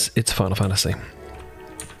 Because it's Final Fantasy.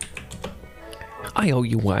 I owe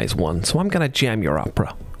you guys one, so I'm gonna jam your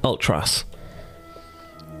opera. Ultras.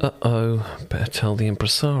 Uh-oh, better tell the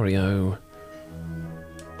impresario.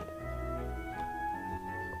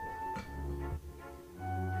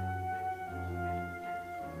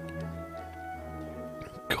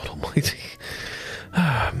 God almighty.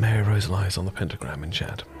 Mary Rose lies on the pentagram in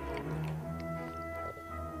chat.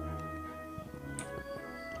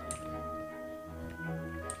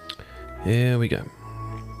 Here we go.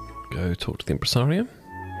 Go talk to the impresario.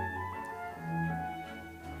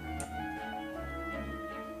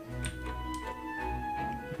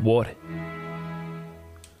 What?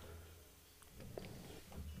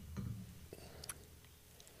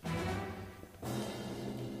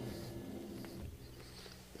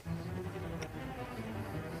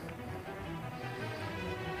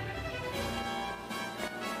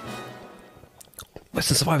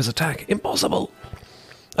 Western survivors attack. Impossible!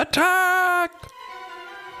 Attack!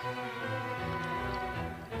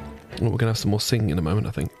 Oh, we're going to have some more singing in a moment,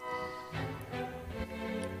 I think.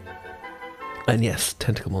 And yes,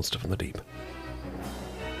 tentacle monster from the deep.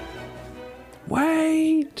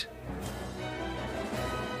 Wait!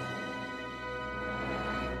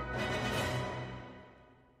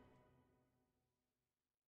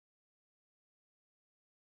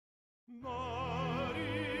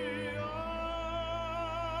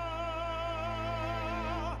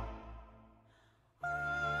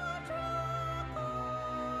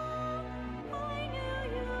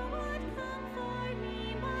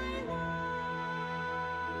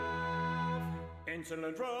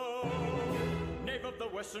 Insolent rogue, knave of the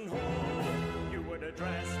Western Hall, you would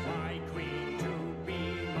address my queen to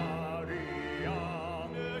be Maria.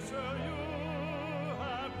 Sure you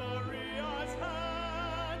have Maria's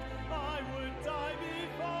hand, I would die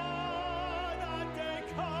before that day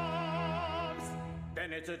comes.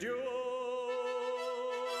 Then it's a duel.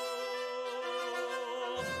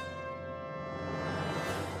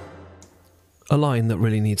 A line that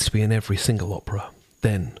really needs to be in every single opera.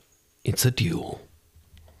 Then it's a duel.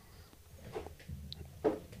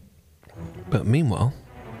 But meanwhile...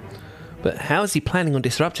 But how is he planning on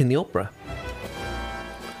disrupting the opera?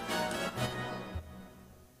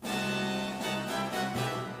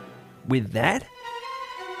 with that?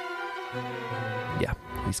 Yeah,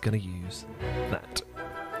 he's going to use that.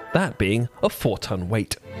 That being a 4-ton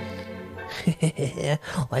weight.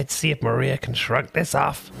 Let's see if Maria can shrug this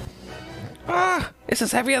off. Ah, this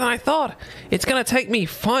is heavier than I thought. It's going to take me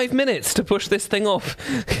 5 minutes to push this thing off.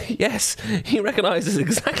 Yes, he recognizes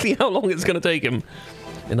exactly how long it's going to take him.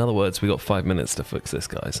 In other words, we got 5 minutes to fix this,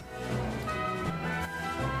 guys.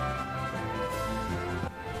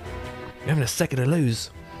 You're having a second to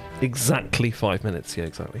lose. Exactly 5 minutes, yeah,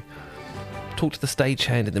 exactly. Talk to the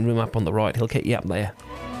stagehand in the room up on the right. He'll get you up there.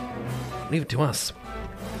 Leave it to us.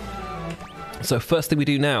 So first thing we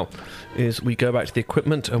do now is we go back to the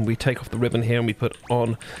equipment and we take off the ribbon here and we put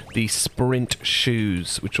on the sprint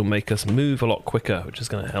shoes, which will make us move a lot quicker, which is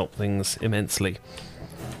going to help things immensely.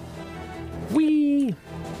 Whee!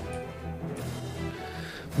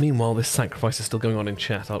 Meanwhile, this sacrifice is still going on in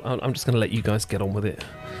chat. I'm just going to let you guys get on with it.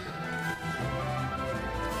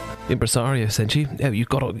 Impresario sent you. Oh,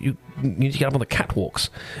 you need to get up on the catwalks.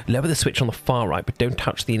 Lever the switch on the far right, but don't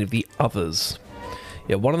touch any of the others.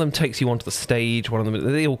 Yeah, one of them takes you onto the stage, one of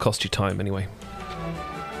them... They all cost you time, anyway.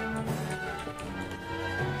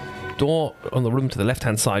 Door on the room to the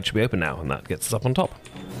left-hand side should be open now, and that gets us up on top.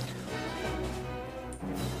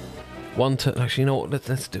 One turn... Actually, you know what?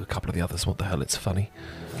 Let's do a couple of the others. What the hell? It's funny.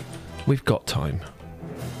 We've got time.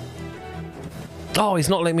 Oh, he's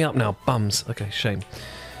not letting me up now. Bums. Okay, shame.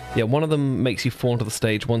 Yeah, one of them makes you fall onto the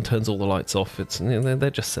stage, one turns all the lights off. It's... They're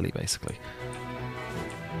just silly, basically.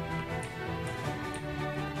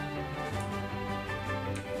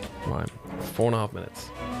 Right, 4.5 minutes.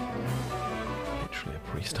 Literally a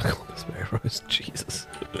priest stuck on this Mary Rose, Jesus.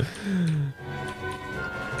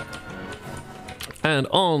 And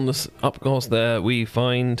on this up course there, we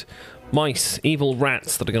find mice, evil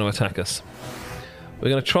rats that are going to attack us. We're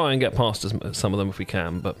going to try and get past some of them if we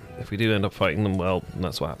can, but if we do end up fighting them, well,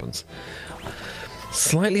 that's what happens.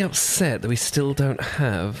 Slightly upset that we still don't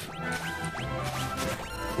have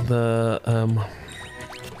the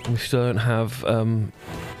we still don't have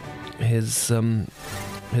his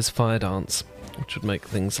fire dance, which would make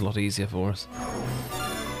things a lot easier for us.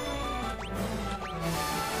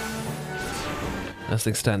 As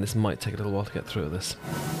things stand, this might take a little while to get through this.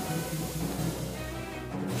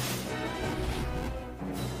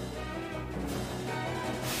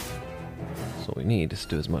 So what we need is to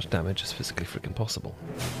do as much damage as physically freaking possible.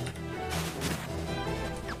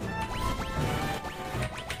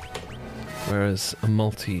 Whereas a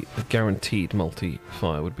guaranteed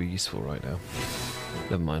multi-fire would be useful right now.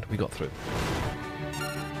 Never mind, we got through.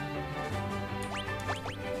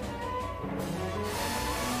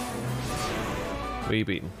 We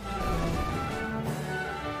beaten.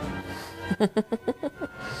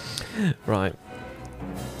 Right.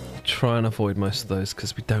 Try and avoid most of those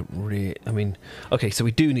because we don't really... I mean... Okay, so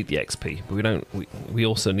we do need the XP, but we don't... We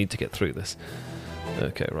also need to get through this.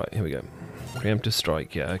 Okay, right, here we go. Preemptive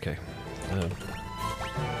strike, yeah, okay.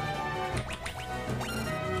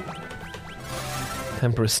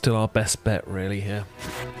 Temper is still our best bet, really, here.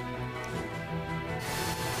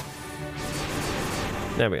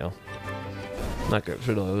 There we are. That gets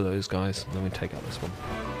rid of all those guys. Then we take out this one.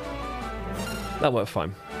 That worked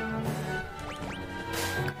fine.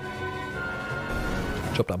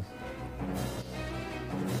 Job done.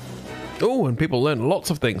 Oh, and people learn lots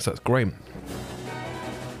of things. That's great.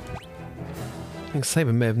 I think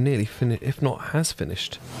Saber may have nearly finished, if not has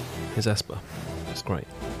finished, his Esper. That's great.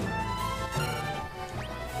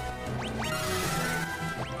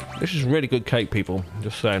 This is really good cake, people.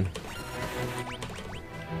 Just saying.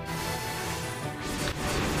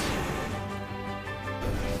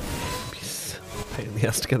 Pain in the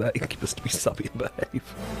ass to get that incubus to be subby and behave.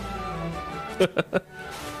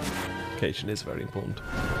 Occasion is very important.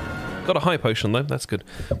 Got a high potion though, that's good.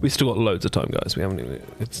 We've still got loads of time, guys. We haven't even...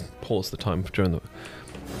 It's paused the time during the...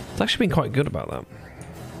 It's actually been quite good about that.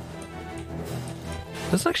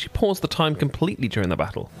 It doesn't actually pause the time completely during the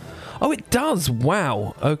battle. Oh, it does!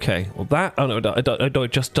 Wow! Okay. Well, that... Oh, no,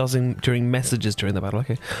 it just does during messages during the battle.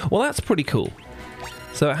 Okay. Well, that's pretty cool.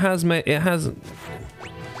 So it has... It has...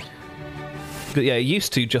 But yeah, it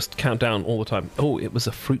used to just count down all the time. Oh, it was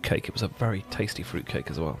a fruitcake. It was a very tasty fruitcake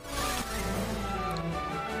as well.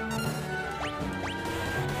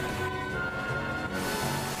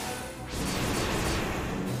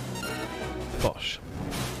 Bosh.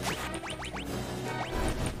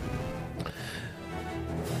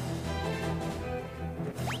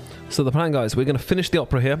 So the plan, guys, we're going to finish the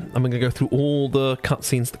opera here, and we're going to go through all the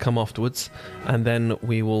cutscenes that come afterwards, and then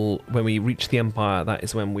we will, when we reach the Empire, that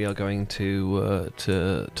is when we are going to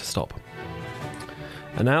stop.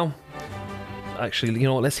 And now, actually, you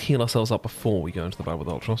know what? Let's heal ourselves up before we go into the battle with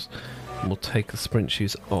Ultros. And we'll take the sprint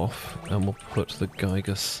shoes off, and we'll put the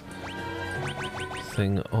Gygus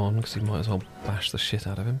thing on, because we might as well bash the shit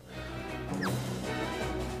out of him.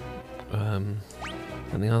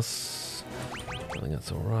 Anything else? I think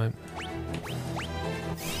that's alright.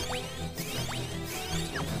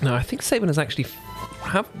 No, I think Sabin has actually...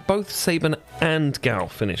 Have both Sabin and Gal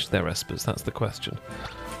finished their Espers? That's the question.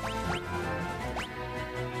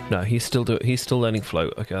 No, he's still learning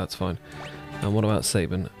float. Okay, that's fine. And what about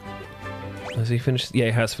Sabin? Has he finished? Yeah,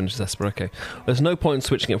 he has finished his Esper. Okay. There's no point in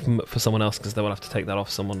switching it for someone else, because they will have to take that off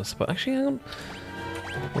someone. But actually, hang on.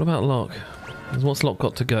 What about Locke? What's Locke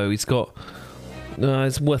got to go? He's got...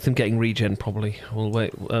 it's worth him getting regen, probably. We'll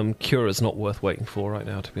wait. Cura's not worth waiting for right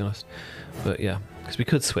now, to be honest. But yeah, because we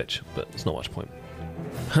could switch, but there's not much point.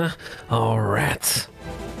 Huh? Oh, rats.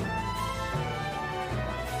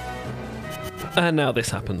 And now this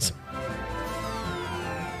happens.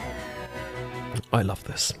 I love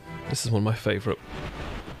this. This is one of my favourite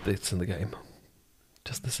bits in the game.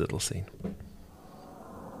 Just this little scene. I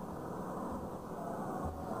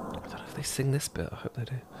don't know if they sing this bit. I hope they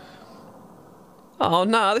do. Oh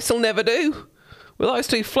no, this'll never do. With those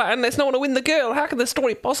two flattened, there's no one to win the girl. How can the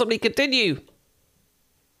story possibly continue?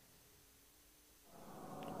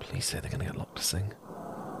 Please say they're going to get Locke to sing.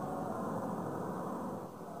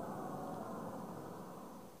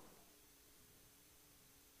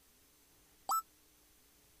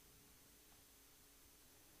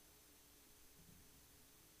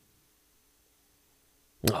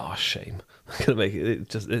 Oh, shame. I'm gonna make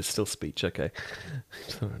it. It's still speech. Okay.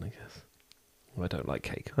 I guess. Well, I don't like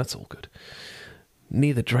cake. That's all good.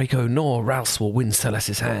 Neither Draco nor Rouse will win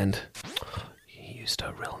Celeste's hand. He used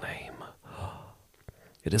her real name.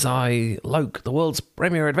 It is I, Loke, the world's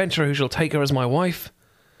premier adventurer, who shall take her as my wife.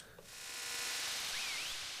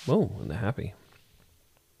 Whoa, and they're happy.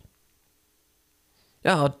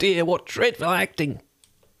 Oh dear, what dreadful acting!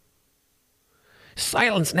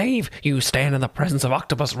 Silence, knave! You stand in the presence of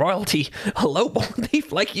Octopus royalty. A low-born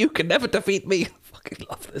thief like you can never defeat me. I fucking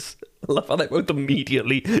love this. I love how they both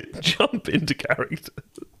immediately jump into character.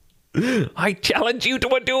 I challenge you to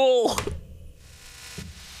a duel!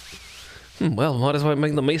 Well, might as well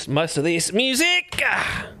make the most of this music!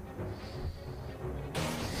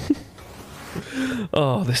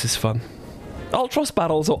 Oh, this is fun. Ultros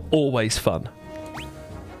battles are always fun.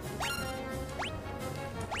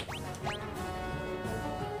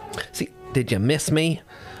 See, did you miss me?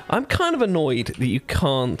 I'm kind of annoyed that you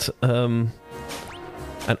can't... and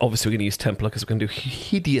obviously we're going to use Templar because we're going to do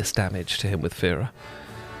hideous damage to him with Fira.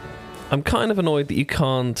 I'm kind of annoyed that you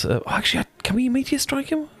can't... actually, can we Meteor Strike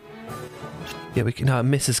him? Yeah, we can. No, it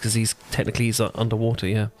misses because he's underwater.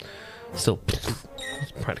 Yeah, still,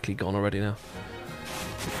 it's practically gone already now.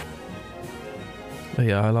 But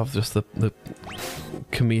yeah, I love just the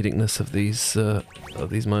comedicness of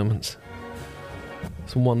these moments.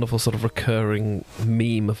 It's a wonderful sort of recurring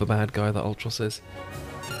meme of a bad guy that Ultros is.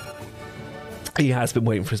 He has been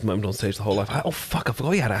waiting for his moment on stage the whole life. Oh fuck! I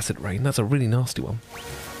forgot he had acid rain. That's a really nasty one.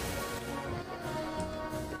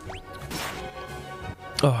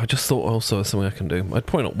 Oh, I just thought also of something I can do. I'd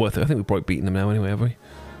probably not worth it. I think we've probably beaten them now anyway, have we?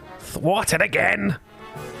 Thwart it again!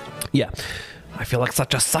 Yeah. I feel like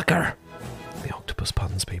such a sucker. The octopus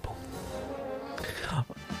puns, people.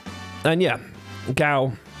 And yeah,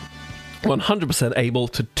 Gao 100% able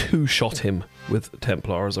to two-shot him with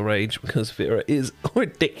Templar as a rage, because Vera is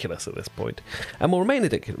ridiculous at this point, and will remain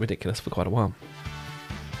ridiculous for quite a while.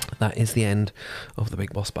 That is the end of the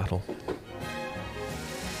big boss battle.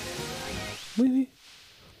 Wee.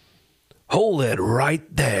 Hold it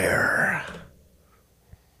right there.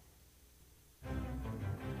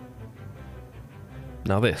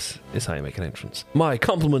 Now this is how you make an entrance. My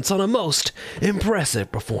compliments on a most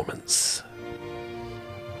impressive performance.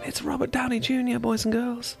 It's Robert Downey Jr., boys and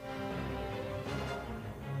girls.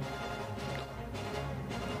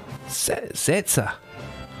 Setsa.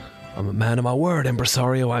 I'm a man of my word,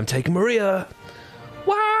 impresario. I'm taking Maria.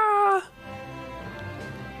 Wah!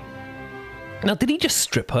 Now, did he just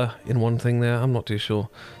strip her in one thing there? I'm not too sure.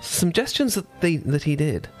 Some suggestions that he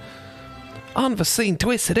did. Unforeseen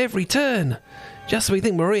twists at every turn. Just as we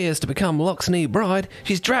think Maria is to become Locke's new bride,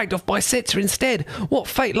 she's dragged off by Setzer instead. What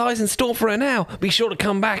fate lies in store for her now? Be sure to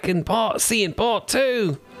come back in part 2.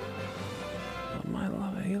 Oh, my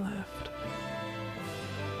love, he left.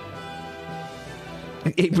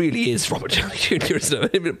 It really is Robert Downey Jr.,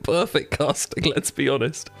 isn't it? Perfect casting, let's be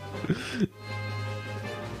honest.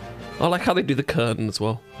 I like how they do the curtain as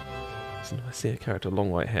well. So I see a character with long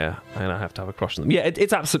white hair, and I have to have a crush on them. Yeah,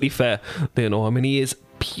 it's absolutely fair, Leonor. I mean, he is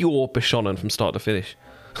pure Bishonen from start to finish.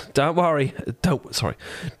 Don't worry.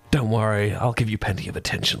 Don't worry. I'll give you plenty of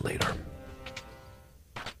attention later.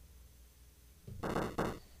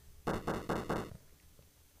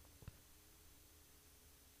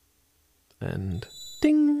 And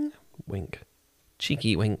ding, wink.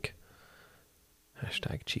 Cheeky wink.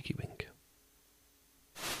 Hashtag cheeky wink.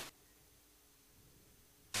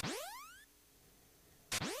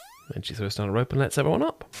 Then she throws down a rope and lets everyone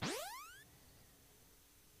up.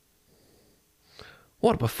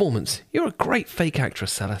 What a performance. You're a great fake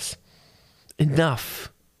actress, Celis.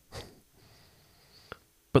 Enough.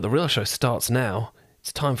 But the real show starts now.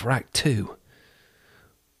 It's time for Act 2.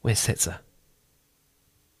 Where's Setzer?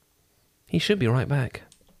 He should be right back.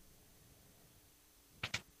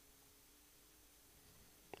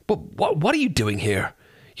 But what are you doing here?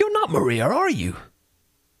 You're not Maria, are you?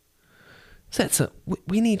 Setzer,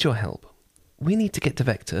 we need your help. We need to get to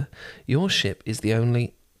Vector. Your ship is the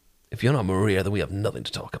only... If you're not Maria, then we have nothing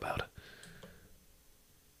to talk about.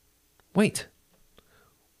 Wait,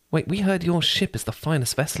 we heard your ship is the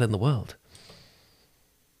finest vessel in the world.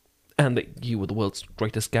 And that you were the world's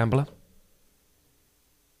greatest gambler.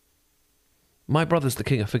 My brother's the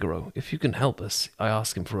King of Figaro. If you can help us, I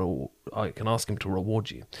can ask him to reward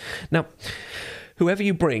you. Now, whoever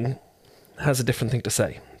you bring has a different thing to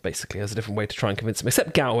say, basically, has a different way to try and convince him.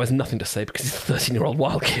 Except Gao has nothing to say because he's a 13-year-old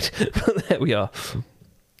wild kid. But there we are.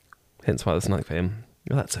 Hence why there's nothing for him.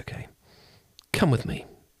 Well, that's okay. Come with me.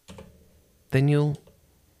 Then you'll...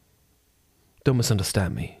 Don't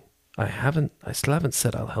misunderstand me. I still haven't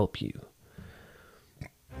said I'll help you.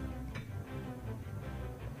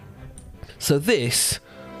 So this...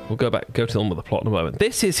 We'll go to on with the plot in a moment.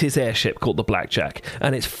 This is his airship called the Blackjack,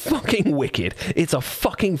 and it's fucking wicked. It's a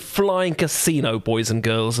fucking flying casino, boys and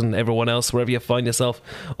girls, and everyone else, wherever you find yourself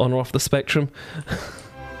on or off the spectrum.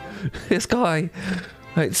 This guy...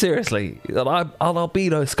 Like, seriously, I'll be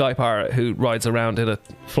no sky pirate who rides around in a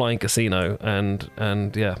flying casino, and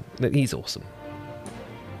yeah, he's awesome.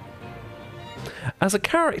 As a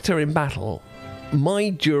character in battle, my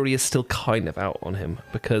jury is still kind of out on him,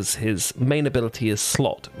 because his main ability is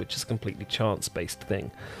Slot, which is a completely chance-based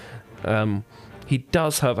thing. He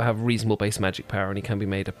does, however, have reasonable base magic power, and he can be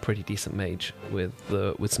made a pretty decent mage with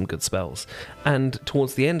some good spells. And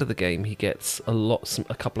towards the end of the game, he gets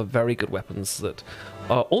a couple of very good weapons that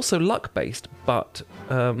are also luck-based, but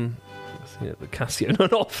the Casio, no,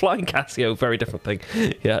 not Flying Casio, very different thing.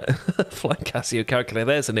 Yeah, Flying Casio calculator.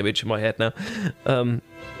 There's an image in my head now.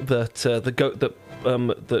 That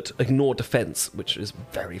ignore defense, which is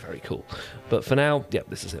very, very cool. But for now, yeah,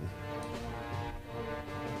 this is him.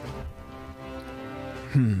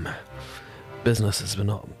 Business has been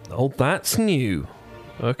up. Oh, that's new.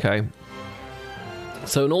 Okay.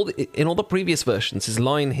 So in all the previous versions, his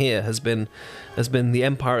line here has been the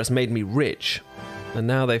Empire has made me rich, and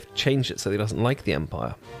now they've changed it so he doesn't like the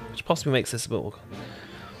Empire, which possibly makes this a bit more...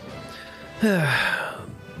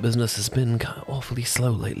 Business has been kind of awfully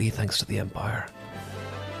slow lately, thanks to the Empire.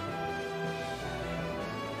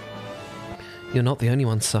 You're not the only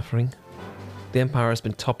one suffering. The Empire has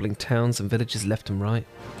been toppling towns and villages left and right.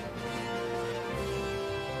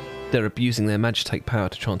 They're abusing their magitate power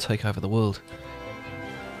to try and take over the world.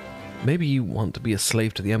 Maybe you want to be a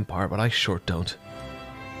slave to the Empire, but I sure don't.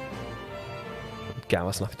 Gao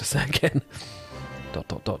has nothing to say again. ...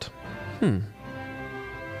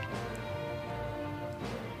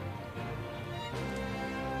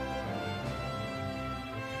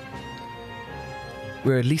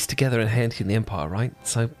 We're at least together and handy in the Empire, right?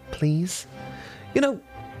 So please... You know,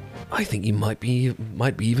 I think you might be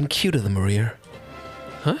even cuter than Maria.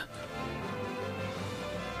 Huh?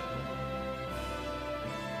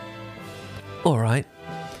 Alright.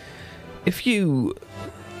 If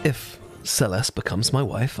Celeste becomes my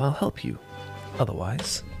wife, I'll help you.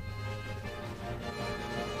 Otherwise...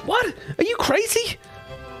 What? Are you crazy?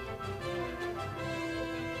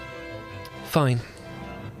 Fine.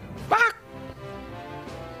 Ah!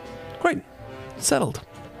 Great. Settled.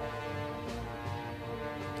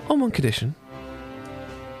 On one condition.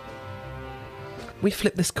 We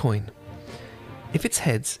flip this coin. If it's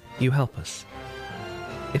heads, you help us.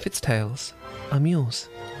 If it's tails, I'm yours.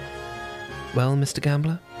 Well, Mr.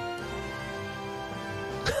 Gambler?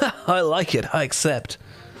 I like it, I accept.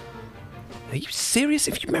 Are you serious?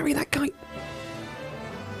 If you marry that guy...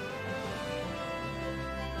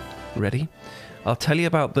 Ready? I'll tell you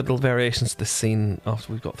about the little variations to this scene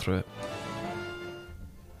after we've got through it.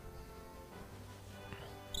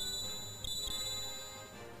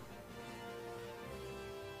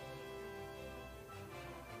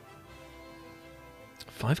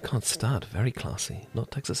 Five card start, very classy.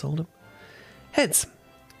 Not Texas Hold'em. Heads.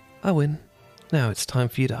 I win. Now it's time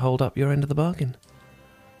for you to hold up your end of the bargain.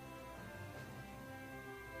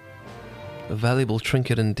 A valuable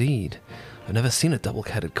trinket indeed. I've never seen a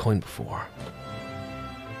double-headed coin before.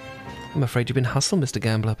 I'm afraid you've been hustled, Mr.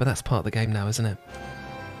 Gambler, but that's part of the game now, isn't it?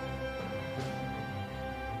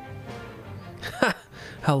 Ha!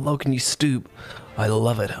 How low can you stoop? I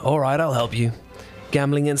love it. Alright, I'll help you.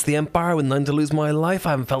 Gambling against the Empire with none to lose my life,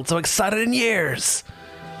 I haven't felt so excited in years!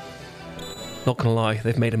 Not gonna lie,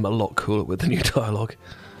 they've made him a lot cooler with the new dialogue.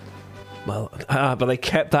 Well, but they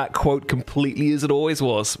kept that quote completely as it always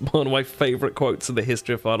was. One of my favourite quotes in the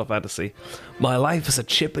history of Final Fantasy. My life is a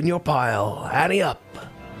chip in your pile. Ante up!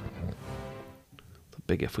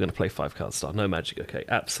 Big if we're going to play 5-card style. No magic, okay.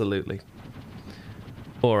 Absolutely.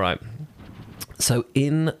 Alright. So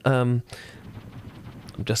in... I'm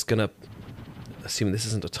just going to... Assuming this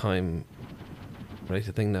isn't a time...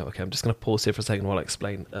 related thing? No, okay. I'm just going to pause here for a second while I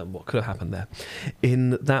explain what could have happened there.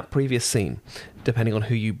 In that previous scene, depending on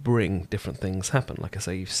who you bring, different things happen. Like I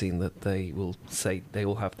say, you've seen that they will say... They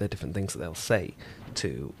all have their different things that they'll say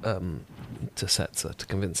to Setzer to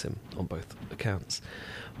convince him on both accounts.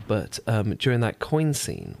 But during that coin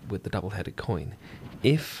scene with the double-headed coin,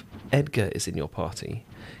 if Edgar is in your party,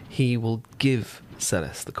 he will give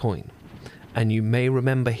Celeste the coin. And you may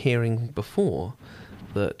remember hearing before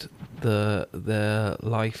that their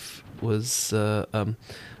life was that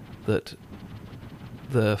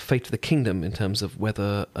the fate of the kingdom in terms of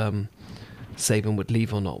whether Sabin would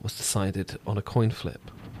leave or not was decided on a coin flip.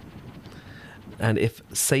 And if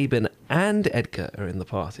Sabin and Edgar are in the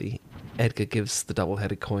party, Edgar gives the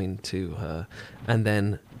double-headed coin to her, and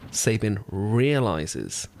then Sabin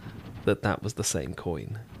realizes that that was the same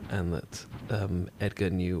coin, and that Edgar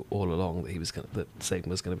knew all along that that Sabin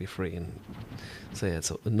was going to be free. And so yeah,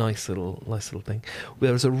 it's a nice little thing.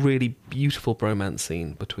 There was a really beautiful bromance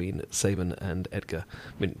scene between Sabin and Edgar.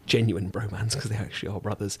 I mean, genuine bromance, because they actually are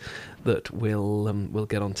brothers. That we'll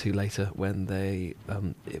get onto later when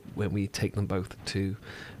when we take them both to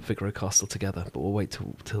Figaro Castle together. But we'll wait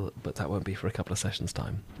till but that won't be for a couple of sessions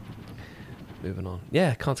time. Moving on.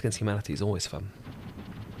 Yeah, Cards Against Humanity is always fun.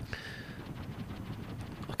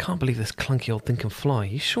 I can't believe this clunky old thing can fly.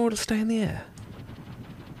 You sure it'll stay in the air?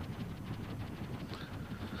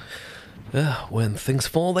 When things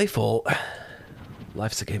fall, they fall.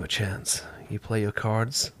 Life's a game of chance. You play your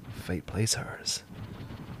cards, fate plays hers.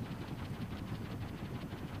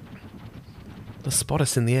 They'll spot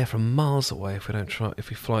us in the air from miles away if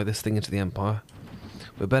we fly this thing into the Empire.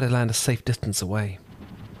 We'd better land a safe distance away.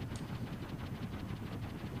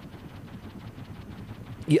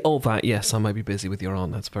 Yeah, all that, yes, I might be busy with your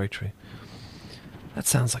aunt, that's very true. That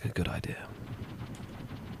sounds like a good idea.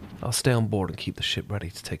 I'll stay on board and keep the ship ready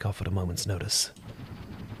to take off at a moment's notice.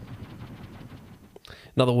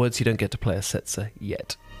 In other words, you don't get to play as Setzer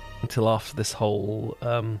yet, until after this whole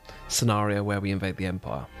scenario where we invade the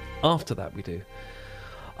Empire. After that we do.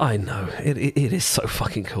 I know, it is so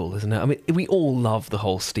fucking cool, isn't it? I mean, we all love the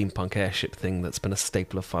whole steampunk airship thing that's been a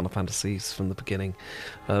staple of Final Fantasies from the beginning.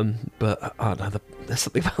 But, I don't know, there's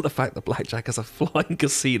something about the fact that Blackjack has a flying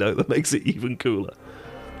casino that makes it even cooler.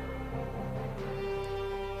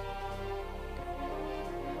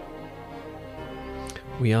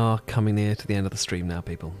 We are coming near to the end of the stream now,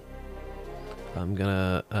 people. I'm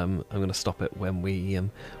gonna stop it when we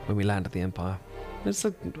land at the Empire. It's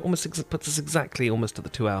puts us exactly almost at the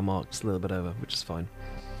 2-hour mark, just a little bit over, which is fine.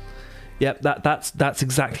 Yeah, that's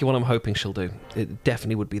exactly what I'm hoping she'll do. It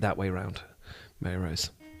definitely would be that way round, Mary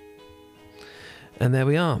Rose. And there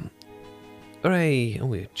we are. Hooray!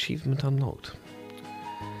 Oh, achievement unlocked.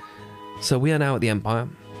 So we are now at the Empire.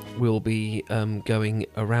 We'll be going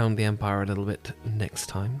around the Empire a little bit next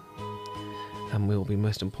time. And we'll be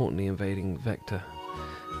most importantly invading Vector.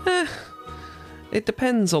 It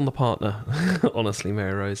depends on the partner, honestly,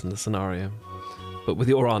 Mary Rose, in the scenario. But with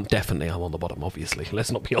your aunt, definitely I'm on the bottom, obviously.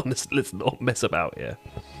 Let's not be honest, let's not mess about here.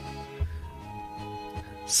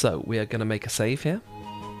 So, we are going to make a save here.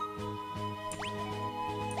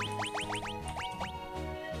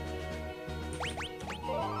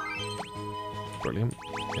 Brilliant.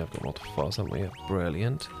 Yeah, I've got multiple files, haven't we? Yeah,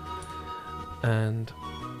 brilliant. And...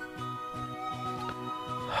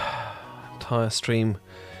 entire stream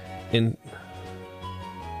in...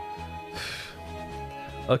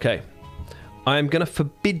 Okay, I'm gonna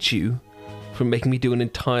forbid you from making me do an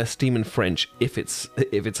entire stream in French if it's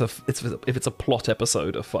a plot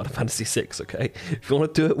episode of Final Fantasy VI. Okay, if you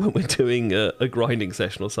want to do it when we're doing a grinding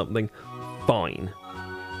session or something, fine.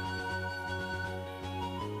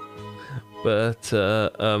 But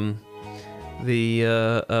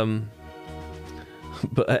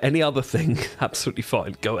but any other thing, absolutely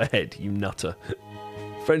fine. Go ahead, you nutter.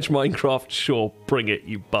 French Minecraft, sure, bring it,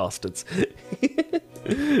 you bastards.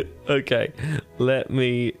 Okay, let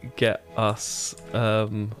me get us,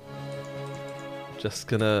 just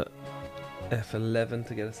gonna F11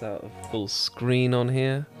 to get us out of full screen on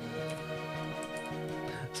here.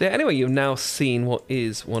 So yeah, anyway, you've now seen what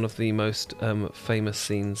is one of the most famous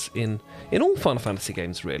scenes in all Final Fantasy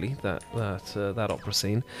games, really, that opera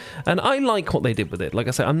scene. And I like what they did with it. Like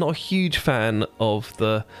I say, I'm not a huge fan of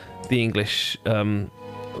the English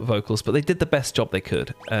vocals, but they did the best job they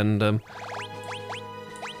could. And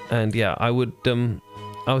yeah, I would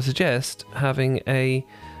suggest having a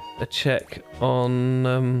check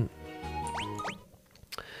on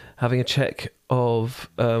having a check of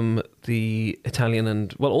the Italian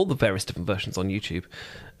and, well, all the various different versions on YouTube.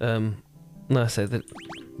 I say that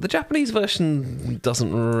the Japanese version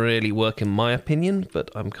doesn't really work in my opinion,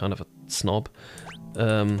 but I'm kind of a snob.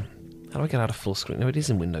 How do I get out of full screen? No, it is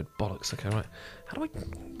in window. Bollocks. Okay, right. How do I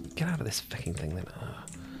get out of this fucking thing then?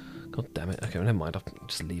 God damn it. Okay, well, never mind. I'll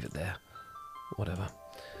just leave it there. Whatever.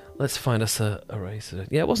 Let's find us a eraser.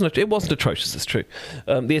 Yeah, it wasn't atrocious. It's true.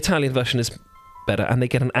 The Italian version is better, and they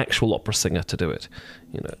get an actual opera singer to do it.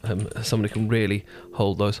 You know, someone who can really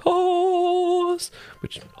hold those ohs,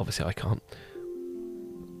 which obviously I can't.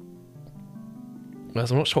 Well,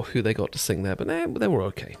 I'm not sure who they got to sing there, but they were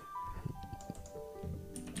okay.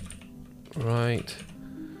 Right.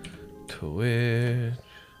 Twitch.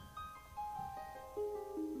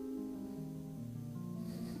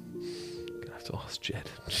 Gonna have to ask Jed.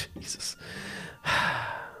 Jesus.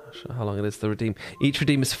 How long it is, the redeem. Each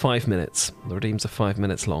redeem is 5 minutes. The redeems are 5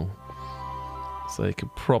 minutes long. So you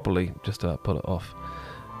could probably just about pull it off.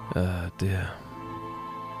 Dear.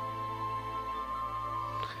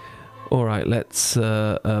 Alright, let's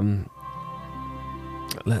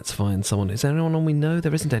find someone. Is there anyone on we know?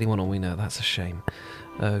 There isn't anyone on we know. That's a shame.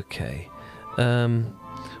 Okay.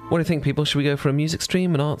 What do you think, people? Should we go for a music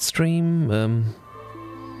stream, an art stream?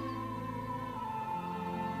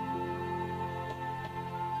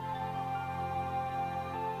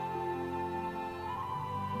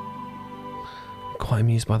 Quite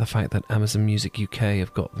amused by the fact that Amazon Music UK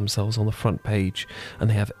have got themselves on the front page and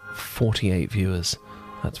they have 48 viewers.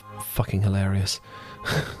 That's fucking hilarious.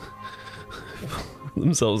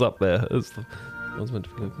 Themselves up there as the I was meant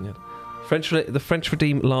to be looking at. The French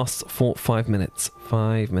redeem lasts for 5 minutes.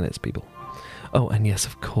 5 minutes, people. Oh, and yes,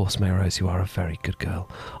 of course, Mayrose, you are a very good girl.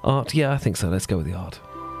 Art, yeah, I think so. Let's go with the art.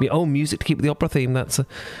 Oh, music to keep with the opera theme. That's a.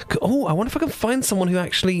 Oh, I wonder if I can find someone who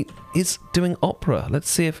actually is doing opera. Let's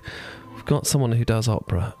see if we've got someone who does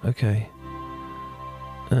opera. Okay.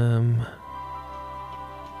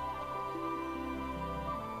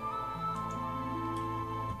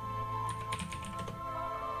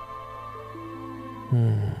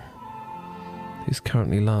 Who's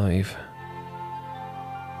currently live?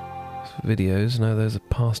 Videos. No, those are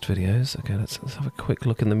past videos. Okay, let's have a quick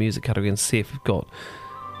look in the music category and see if we've got.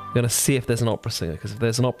 We're going to see if there's an opera singer, because if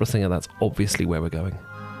there's an opera singer, that's obviously where we're going.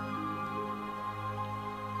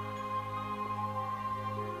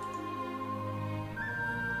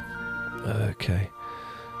 Okay.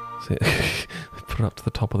 So, put it up to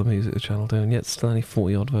the top of the music channel down. Yet still only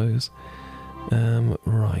 40 odd votes.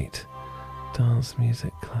 Right. Dance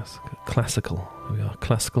music, classical. Here we are.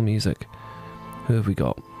 Classical music. Who have we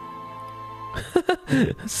got?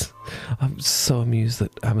 I'm so amused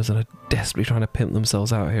that Amazon are desperately trying to pimp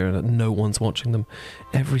themselves out here and that no one's watching them.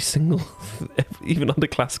 Even under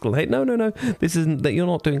classical. Hey, no. This isn't that. You're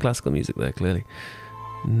not doing classical music there, clearly.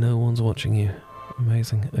 No one's watching you.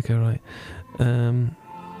 Amazing. Okay, right.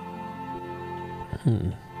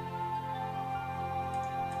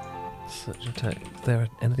 Search and tech. Is there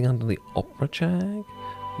anything under the opera jag?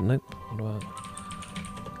 Nope. What about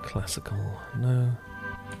classical? No.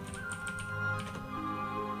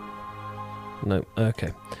 No.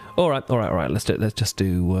 Okay. All right. Let's just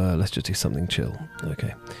do something chill.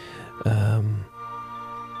 Okay.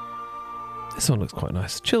 This one looks quite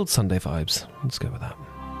nice. Chilled Sunday vibes. Let's go with that.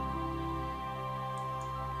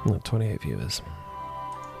 28 viewers.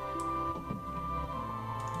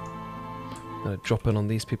 I'm going to drop in on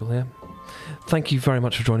these people here. Thank you very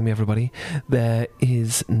much for joining me, everybody. There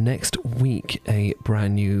is next week a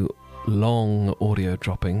brand new long audio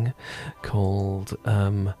dropping called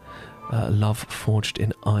Love Forged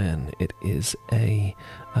in Iron. It is a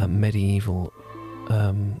medieval...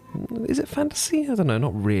 is it fantasy? I don't know,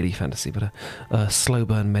 not really fantasy, but a slow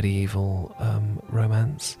burn medieval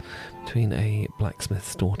romance between a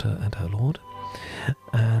blacksmith's daughter and her lord.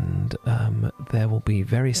 And there will be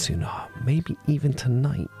very soon, maybe even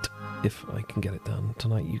tonight, if I can get it done,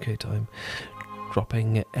 tonight UK time,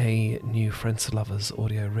 dropping a new Friends to Lovers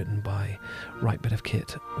audio written by Right Bit of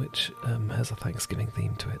Kit, which has a Thanksgiving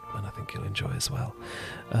theme to it, and I think you'll enjoy as well.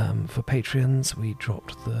 For Patreons, we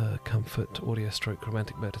dropped the Comfort audio stroke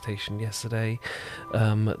romantic meditation yesterday.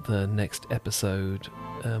 The next episode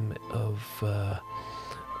of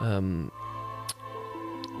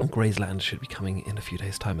Graysland should be coming in a few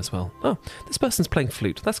days' time as well. Oh, this person's playing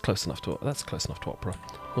flute. That's close enough to opera.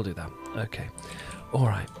 We'll do that. Okay. All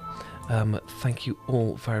right. Thank you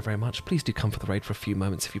all very, very much. Please do come for the raid for a few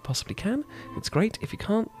moments if you possibly can. It's great. If you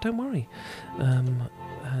can't, don't worry.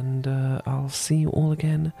 And I'll see you all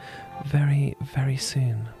again very, very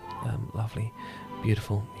soon. Lovely,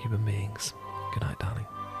 beautiful human beings. Good night, darling.